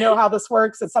 I know how this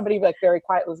works. And somebody like very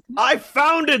quietly was, I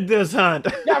founded this hunt.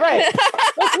 yeah, right.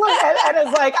 And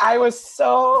it's like, I was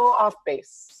so off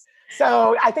base.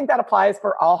 So I think that applies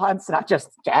for all hunts, not just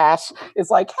Dash. It's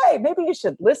like, hey, maybe you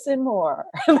should listen more.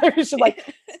 Maybe you should like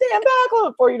stand back a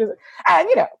little before you do it.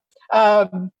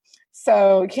 And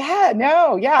so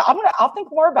I'll think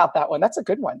more about that one. That's a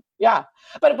good one. Yeah.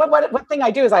 But what thing I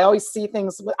do is I always see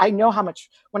things. I know how much,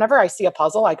 whenever I see a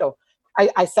puzzle, I go,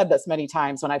 I said this many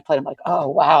times when I played. I'm like, oh,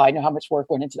 wow. I know how much work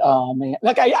went into, oh man.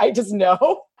 Like I just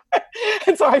know.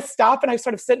 And so I stop and I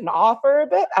sort of sit in awe for a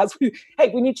bit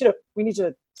we need you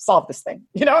to solve this thing.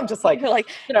 I'm just like, You're like,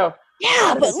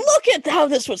 yeah, but look at how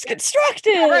this was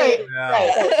constructed. Right. Yeah.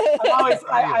 Right.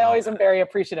 I always am very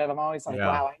appreciative. I'm always like,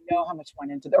 wow, I know how much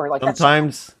went into or like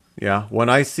sometimes. Yeah, when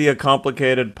I see a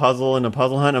complicated puzzle in a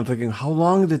puzzle hunt, I'm thinking, how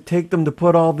long did it take them to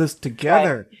put all this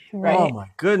together? Right. Oh my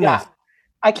goodness. Yeah.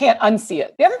 I can't unsee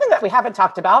it. The other thing that we haven't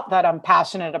talked about that I'm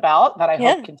passionate about that I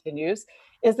hope continues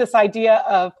is this idea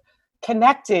of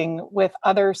connecting with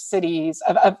other cities,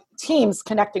 of teams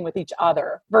connecting with each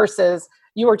other versus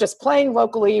you are just playing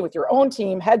locally with your own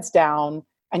team, heads down,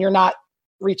 and you're not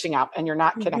reaching out and you're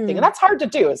not connecting. Mm-hmm. And that's hard to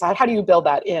do. How do you build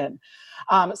that in?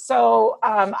 So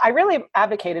I really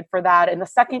advocated for that. In the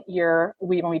second year,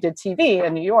 when we did TV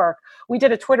in New York, we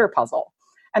did a Twitter puzzle.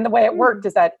 And the way it worked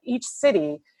is that each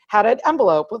city had an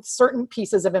envelope with certain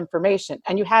pieces of information.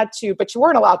 And but you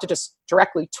weren't allowed to just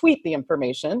directly tweet the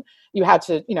information. You had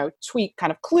to, tweet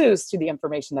kind of clues to the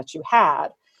information that you had.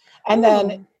 And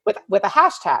then with a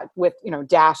hashtag with,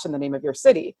 Dash in the name of your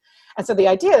city. And so the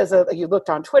idea is that you looked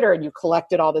on Twitter and you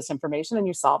collected all this information and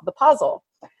you solved the puzzle.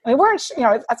 And we weren't,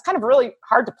 that's kind of really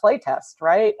hard to play test,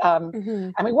 right? And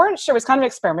we weren't sure, it was kind of an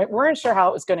experiment. We weren't sure how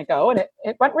it was going to go. And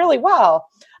it went really well.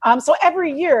 So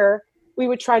every year we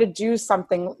would try to do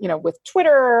something, with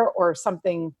Twitter or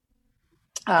something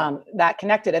that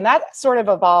connected. And that sort of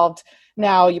evolved.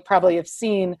 Now you probably have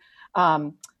seen,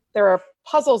 there are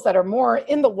puzzles that are more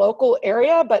in the local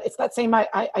area, but it's that same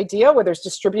idea where there's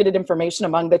distributed information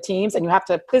among the teams and you have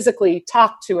to physically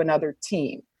talk to another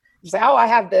team. You say, oh, I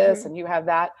have this and you have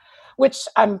that, which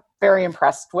I'm very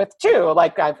impressed with too.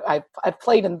 Like I've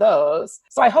played in those.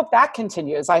 So I hope that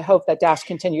continues. I hope that Dash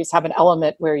continues to have an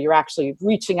element where you're actually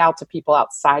reaching out to people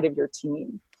outside of your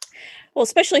team. Well,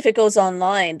 especially if it goes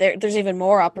online, there's even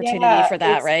more opportunity for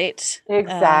that, right?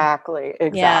 Exactly.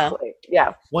 Yeah.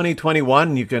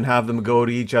 2021, you can have them go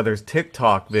to each other's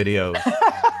TikTok videos.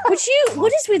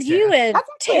 What is with you and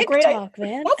TikTok,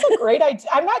 man? That's a great idea.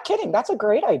 I'm not kidding. That's a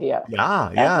great idea. Yeah.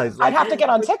 I'd have to get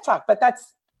on TikTok, but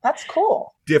that's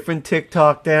cool. Different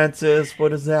TikTok dances. What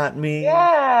does that mean?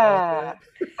 Yeah.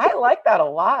 I like that a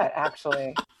lot,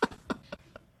 actually.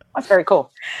 That's very cool.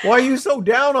 Why are you so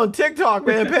down on TikTok,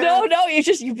 man? No,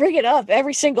 you bring it up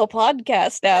every single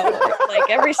podcast now. Like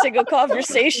every single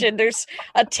conversation, there's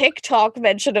a TikTok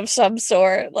mention of some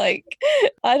sort. Like,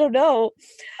 I don't know.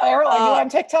 Errol, are you on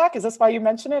TikTok? Is this why you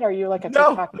mention it? Are you like a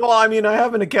TikTok? No, I mean, I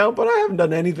have an account, but I haven't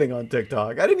done anything on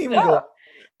TikTok. I didn't even go.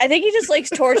 I think he just likes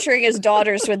torturing his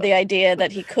daughters with the idea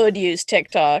that he could use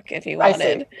TikTok if he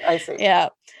wanted. I see. Yeah.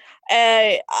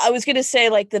 I was going to say,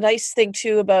 like, the nice thing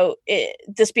too about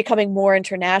this becoming more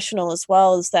international as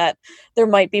well is that there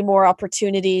might be more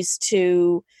opportunities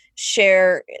to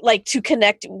share, like, to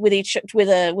connect with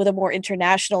a more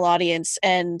international audience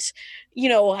and,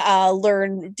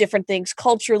 learn different things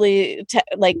culturally,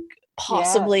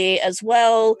 possibly as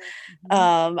well.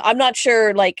 I'm not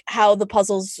sure like how the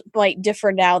puzzles might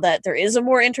differ now that there is a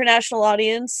more international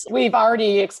audience. We've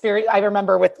already experienced, I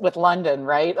remember with London,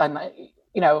 right? And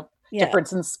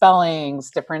difference in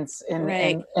spellings, difference in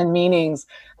meanings.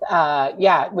 We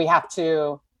have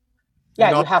to.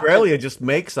 Yeah, Australia just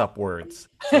makes up words.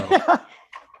 So.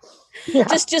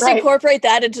 Just incorporate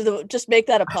that into just make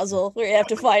that a puzzle where you have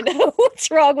to find out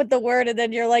what's wrong with the word, and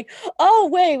then you're like, oh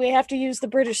wait, we have to use the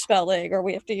British spelling, or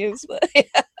we have to use the.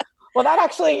 Well, that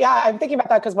actually, I'm thinking about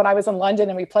that because when I was in London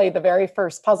and we played the very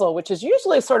first puzzle, which is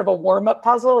usually sort of a warm-up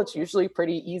puzzle, it's usually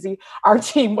pretty easy. Our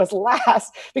team was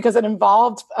last because it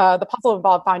involved, the puzzle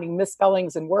involved finding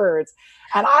misspellings in words.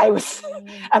 And I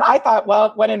thought,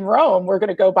 well, when in Rome, we're going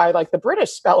to go by like the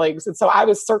British spellings. And so I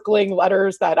was circling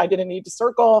letters that I didn't need to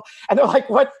circle. And they're like,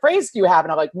 what phrase do you have?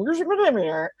 And I'm like, and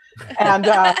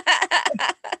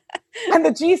and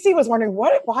the GC was wondering,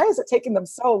 why is it taking them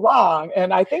so long?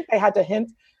 And I think they had to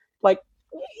hint, like,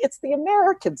 it's the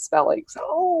American spellings.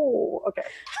 Oh, okay.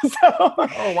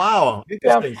 Oh, wow.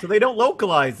 Interesting. So they don't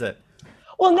localize it.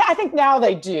 Well, I think now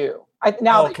they do. They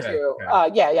do.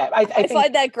 Yeah. I think,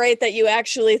 find that great that you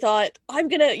actually thought, I'm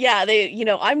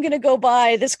gonna go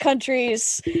by this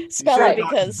country's spelling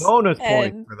because bonus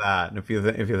point for that. If you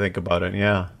think about it,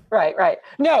 yeah. Right.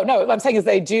 No, what I'm saying is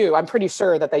they do. I'm pretty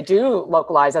sure that they do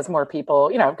localize as more people,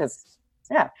 because,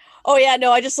 yeah. Oh yeah,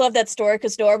 no, I just love that story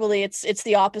because normally it's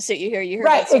the opposit. You hear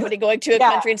about somebody going to a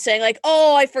country and saying like,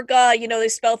 "Oh, I forgot," they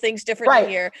spell things differently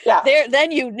here. Yeah. Then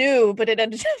you knew, but it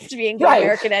ended up being the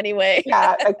American anyway.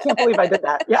 Yeah, I can't believe I did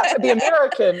that. Yeah, the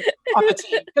American on the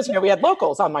team because we had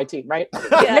locals on my team, right?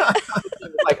 Yeah.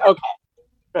 Like, okay,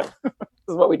 this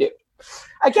is what we do.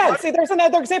 Again, see, there's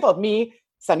another example of me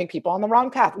sending people on the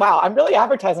wrong path. Wow, I'm really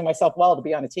advertising myself well to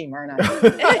be on a team, aren't I?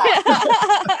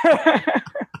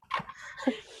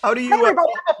 How do you? I'm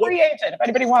a free agent. If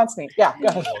anybody wants me, yeah,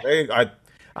 go ahead.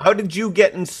 How did you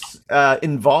get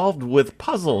involved with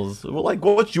puzzles? Like,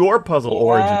 what's your puzzle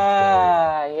origin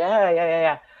story?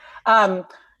 Yeah.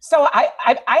 So I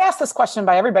ask this question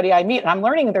by everybody I meet, and I'm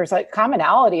learning there's like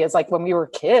commonality is like when we were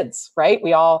kids, right?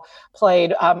 We all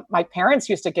played. My parents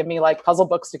used to give me like puzzle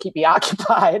books to keep me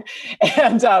occupied,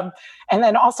 and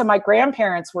then also my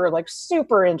grandparents were like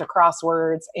super into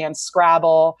crosswords and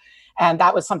Scrabble. And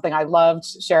that was something I loved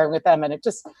sharing with them. And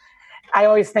I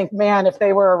always think, man, if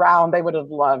they were around, they would have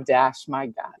loved Dash. My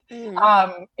God.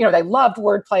 They loved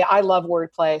wordplay. I love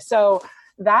wordplay. So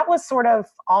that was sort of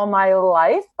all my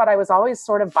life, but I was always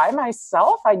sort of by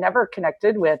myself. I never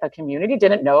connected with a community,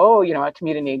 didn't know, a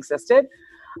community existed.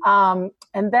 And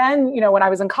then, when I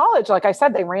was in college, like I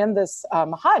said, they ran this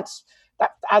hunt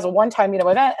as a one-time,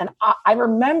 event. And I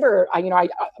remember,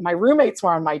 my roommates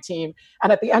were on my team.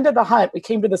 And at the end of the hunt, we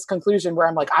came to this conclusion where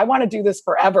I'm like, I want to do this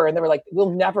forever. And they were like,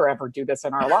 we'll never, ever do this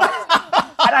in our lives.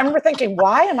 And I remember thinking,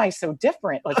 why am I so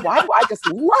different? Like, why do I just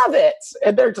love it?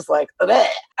 And they're just like, bleh.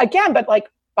 Again, but like,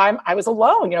 I was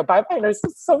alone, it was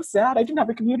so sad. I didn't have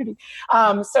a community.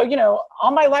 So,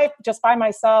 all my life, just by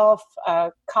myself,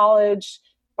 college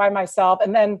by myself.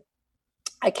 And then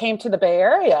I came to the Bay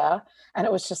Area and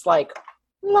it was just like,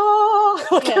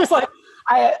 it was like,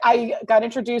 I got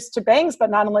introduced to Bangs,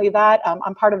 but not only that,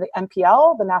 I'm part of the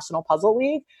NPL, the National Puzzle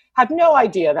League. Had no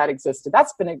idea that existed.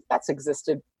 That's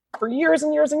existed for years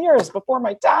and years and years before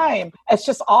my time. It's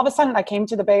just all of a sudden I came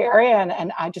to the Bay Area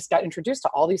and I just got introduced to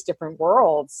all these different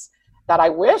worlds that I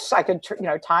wish I could,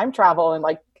 time travel and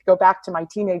like go back to my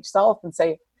teenage self and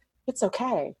say, it's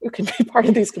okay. You can be part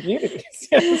of these communities.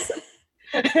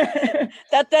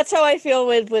 That's how I feel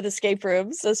with escape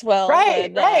rooms as well.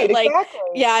 Right, like, exactly.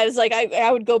 Yeah, I was like,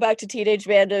 I would go back to Teenage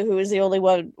Vanda, who was the only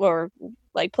one, or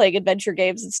like playing adventure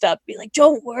games and stuff, be like,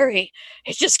 don't worry,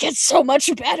 it just gets so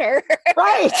much better.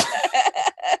 Right.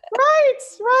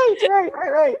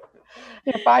 Right.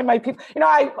 Find my people.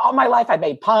 All my life I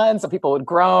made puns and people would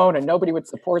groan and nobody would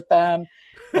support them.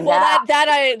 And well, I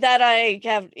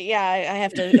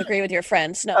have to agree with your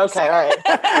friends. No. Okay, all right.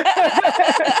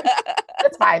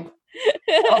 It's fine.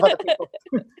 All other people.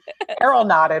 Errol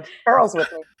nodded. Errol's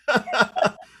with me.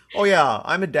 Oh yeah,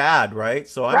 I'm a dad, right?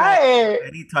 So I'm right.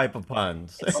 Any type of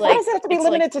puns. Why does it have to be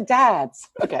limited to dads?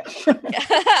 Okay.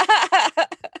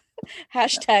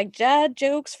 Hashtag dad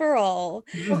jokes for all.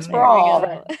 Jokes for all.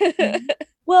 Right.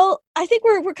 Well, I think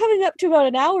we're coming up to about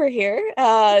an hour here.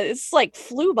 It's like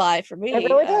flew by for me. It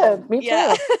really did. Me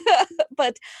too.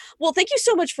 But thank you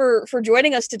so much for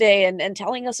joining us today and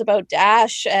telling us about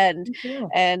Dash and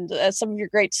some of your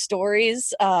great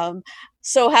stories.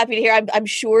 So happy to hear. I'm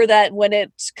sure that when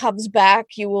it comes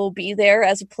back, you will be there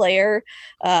as a player,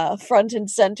 front and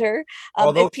center.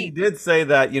 Although he did say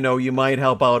that, you might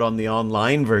help out on the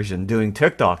online version doing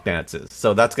TikTok dances.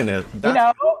 So that's gonna,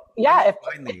 yeah.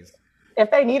 If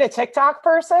they need a TikTok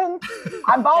person,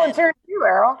 I'm volunteering you,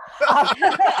 Errol.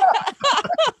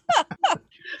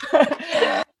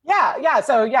 Yeah.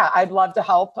 So I'd love to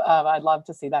help. I'd love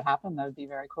to see that happen. That would be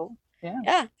very cool.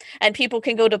 Yeah. And people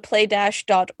can go to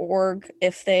playdash.org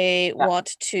if they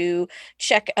want to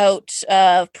check out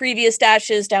previous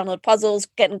dashes, download puzzles,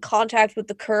 get in contact with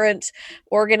the current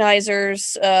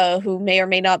organizers who may or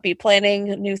may not be planning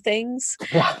new things.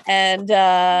 Yeah. And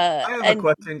I have a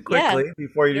question quickly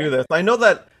before you do this. I know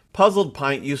that Puzzled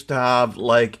Pint used to have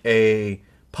like a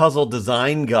puzzle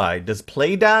design guide. Does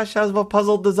Playdash have a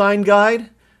puzzle design guide?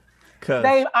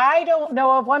 I don't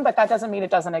know of one, but that doesn't mean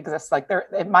it doesn't exist. Like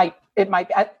it might. In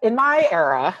my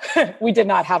era, we did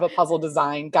not have a puzzle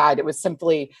design guide. It was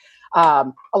simply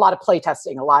a lot of play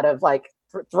testing, a lot of like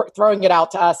throwing it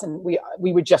out to us, and we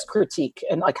would just critique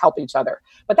and like help each other.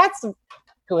 But that's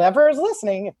whoever is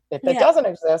listening. If it doesn't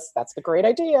exist, that's the great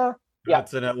idea. Yeah.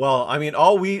 Well, I mean,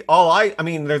 I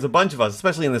mean, there's a bunch of us,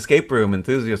 especially in the escape room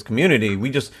enthusiast community. We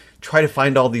just try to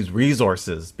find all these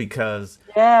resources because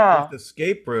Yeah. with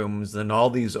escape rooms and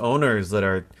all these owners that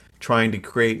are trying to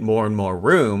create more and more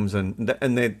rooms, and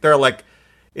they're like,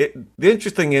 the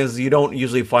interesting is you don't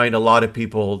usually find a lot of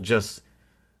people just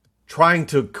trying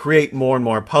to create more and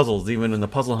more puzzles, even in the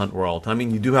puzzle hunt world. I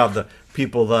mean, you do have the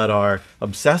people that are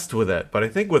obsessed with it, but I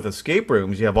think with escape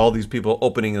rooms, you have all these people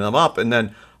opening them up, and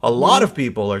then a lot of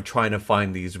people are trying to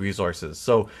find these resources.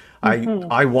 So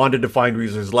I wanted to find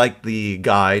resources like the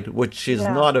guide, which is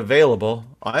Yeah. not available.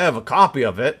 I have a copy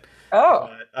of it, Oh,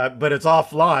 but it's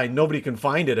offline. Nobody can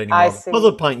find it I anymore. see.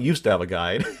 Puzzle Pint used to have a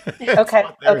guide. It's Okay.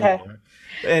 not there Okay. anymore.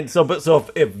 And so, but so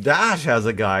if Dash has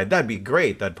a guide, that'd be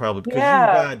great. That'd probably because you've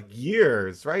Yeah. had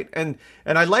years, right? And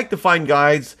I'd like to find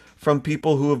guides from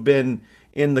people who have been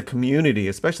in the community,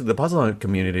 especially the puzzle hunt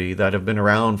community, that have been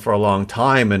around for a long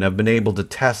time and have been able to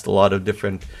test a lot of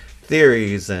different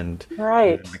theories and Right.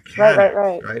 Right. Right. mechanics,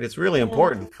 Right. right? It's really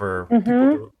important for people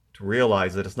Mm-hmm. to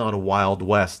realize that it's not a wild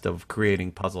west of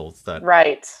creating puzzles. That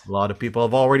Right. a lot of people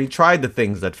have already tried the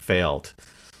things that failed.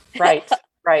 Right.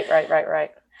 Right. Right. Right.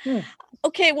 Right.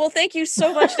 Okay, well, thank you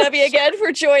so much, Debbie, again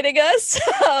for joining us.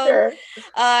 Sure.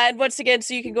 And once again,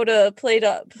 so you can go to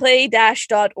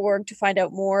play-org to find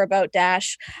out more about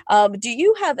Dash. Do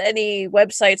you have any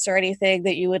websites or anything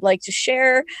that you would like to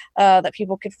share that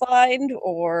people could find?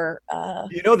 Or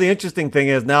You know, the interesting thing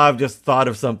is now I've just thought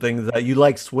of something that you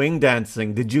like swing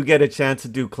dancing. Did you get a chance to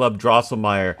do Club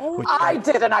Drosselmeyer? Oh, I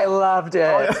did, and I loved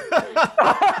it.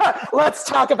 Let's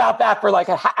talk about that for like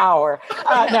an hour.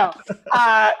 No.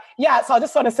 Yeah, so I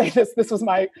just want to say this. This was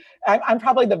I'm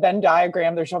probably the Venn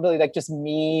diagram. There's probably like just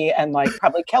me and like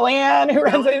probably Kellyanne who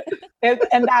runs it.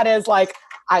 And that is like,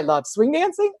 I love swing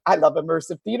dancing, I love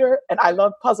immersive theater, and I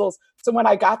love puzzles. So when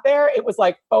I got there, it was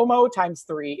like FOMO times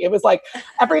 3. It was like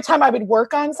every time I would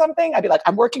work on something, I'd be like,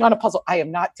 I'm working on a puzzle. I am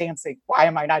not dancing. Why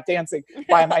am I not dancing?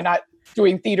 Why am I not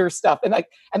doing theater stuff? And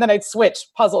then I'd switch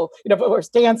puzzle, if it was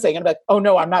dancing, and I'm like, oh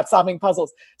no, I'm not solving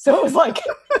puzzles. So it was like,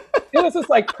 it was just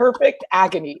like perfect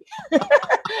agony. It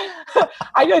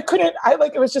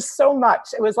was just so much.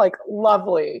 It was like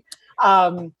lovely.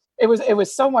 It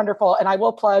was so wonderful. And I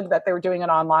will plug that they were doing an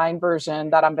online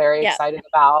version that I'm very excited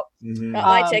about. Mhm. got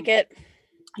my ticket.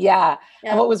 Yeah. Yeah.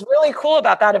 And what was really cool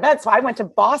about that event, so I went to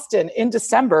Boston in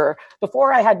December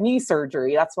before I had knee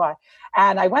surgery. That's why.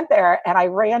 And I went there and I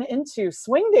ran into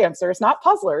swing dancers, not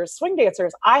puzzlers, swing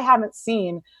dancers I haven't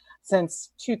seen since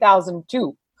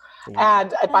 2002.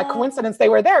 And by coincidence, they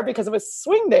were there because it was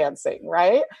swing dancing,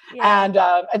 right? Yeah. And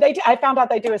I found out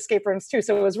they do escape rooms too,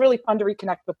 so it was really fun to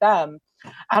reconnect with them.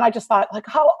 And I just thought, like,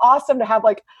 how awesome to have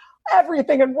like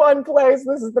everything in one place.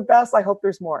 This is the best. I hope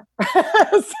there's more.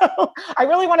 So I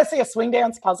really want to see a swing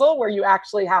dance puzzle where you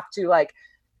actually have to like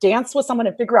dance with someone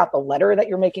and figure out the letter that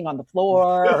you're making on the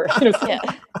floor, or Yeah.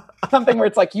 something where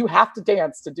it's like you have to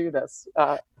dance to do this.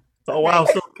 Oh wow!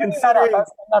 So That's considering my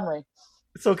memory.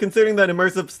 considering that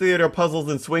immersive theater, puzzles,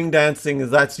 and swing dancing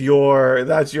that's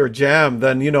your jam,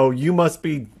 then you must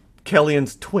be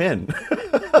Kellyanne's twin.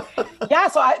 Yeah,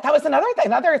 so that was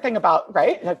another thing about,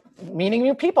 right, meeting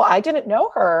new people. I didn't know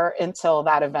her until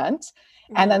that event.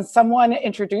 And then someone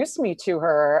introduced me to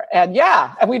her, and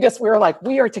we were like,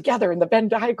 we are together in the Venn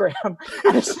diagram.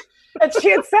 And she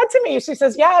had said to me, she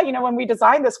says, when we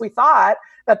designed this, we thought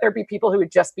that there'd be people who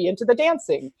would just be into the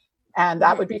dancing, and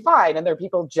that would be fine. And there are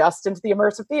people just into the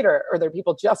immersive theater, or there are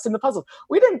people just in the puzzles.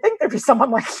 We didn't think there'd be someone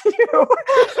like you.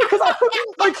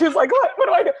 Because he was like, what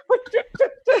do I do?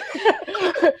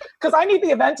 Because I need the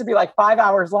event to be like 5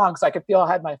 hours long so I could feel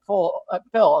I had my full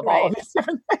fill of all of these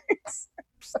different things.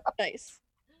 So, Nice.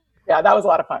 yeah, that was a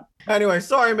lot of fun. Anyway,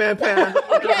 sorry, man, Pan.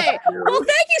 Okay. Well,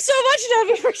 thank you so much,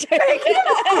 Debbie, for joining.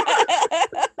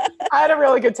 I had a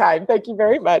really good time. Thank you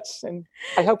very much. And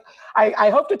I hope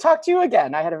to talk to you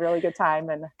again. I had a really good time,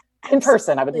 and in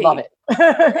person, I would love it.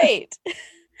 Great.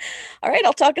 All right,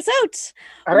 I'll talk us out.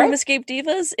 All right. Room Escape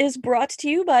Divas is brought to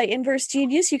you by Inverse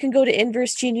Genius. You can go to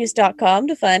inversegenius.com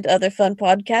to find other fun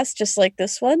podcasts just like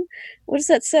this one. What does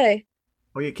that say?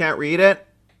 Oh, you can't read it?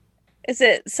 Is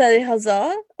it say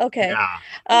huzzah? Okay.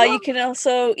 Yeah. You can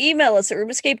also email us at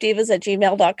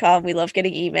roomescapedivas@gmail.com. We love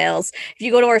getting emails. If you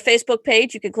go to our Facebook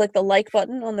page, you can click the like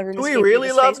button on the Room Do we Escape really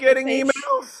Divas love Facebook getting page.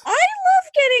 emails? I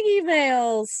love getting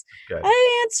emails. Good.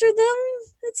 I answer them.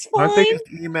 It's fine. Aren't they just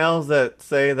emails that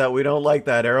say that we don't like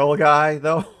that Errol guy,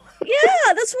 though?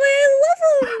 Yeah, that's why I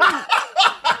love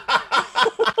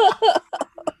them.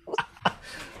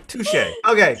 Touche.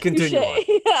 Okay, continue on.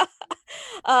 Yeah.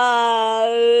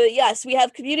 Yes, we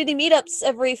have community meetups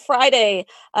every Friday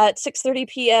at 6:30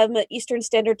 p.m. Eastern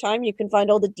Standard Time. You can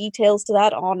find all the details to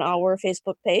that on our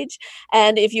Facebook page.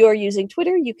 And if you are using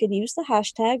Twitter, you can use the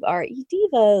hashtag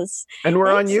REDivas. And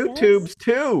we're on Thanks, YouTube guys.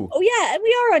 too. Oh yeah, and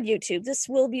we are on YouTube. This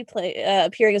will be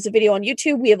appearing as a video on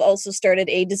YouTube. We have also started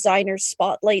a designer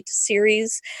spotlight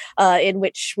series in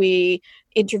which we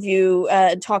interview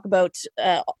and talk about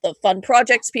the fun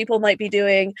projects people might be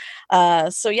doing.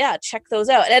 So yeah, check those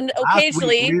out. And Last week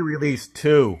occasionally, we released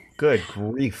 2. Good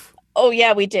grief. oh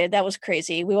yeah, we did. That was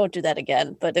crazy. We won't do that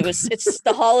again. But it's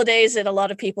the holidays, and a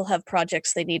lot of people have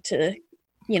projects they need to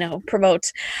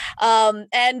promote.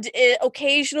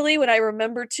 Occasionally when I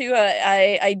remember to,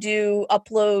 I do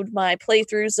upload my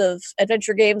playthroughs of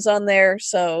adventure games on there,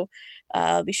 so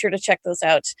be sure to check those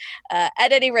out.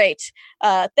 At any rate,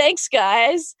 thanks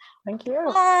guys. Thank you.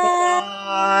 Bye.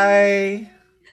 Bye.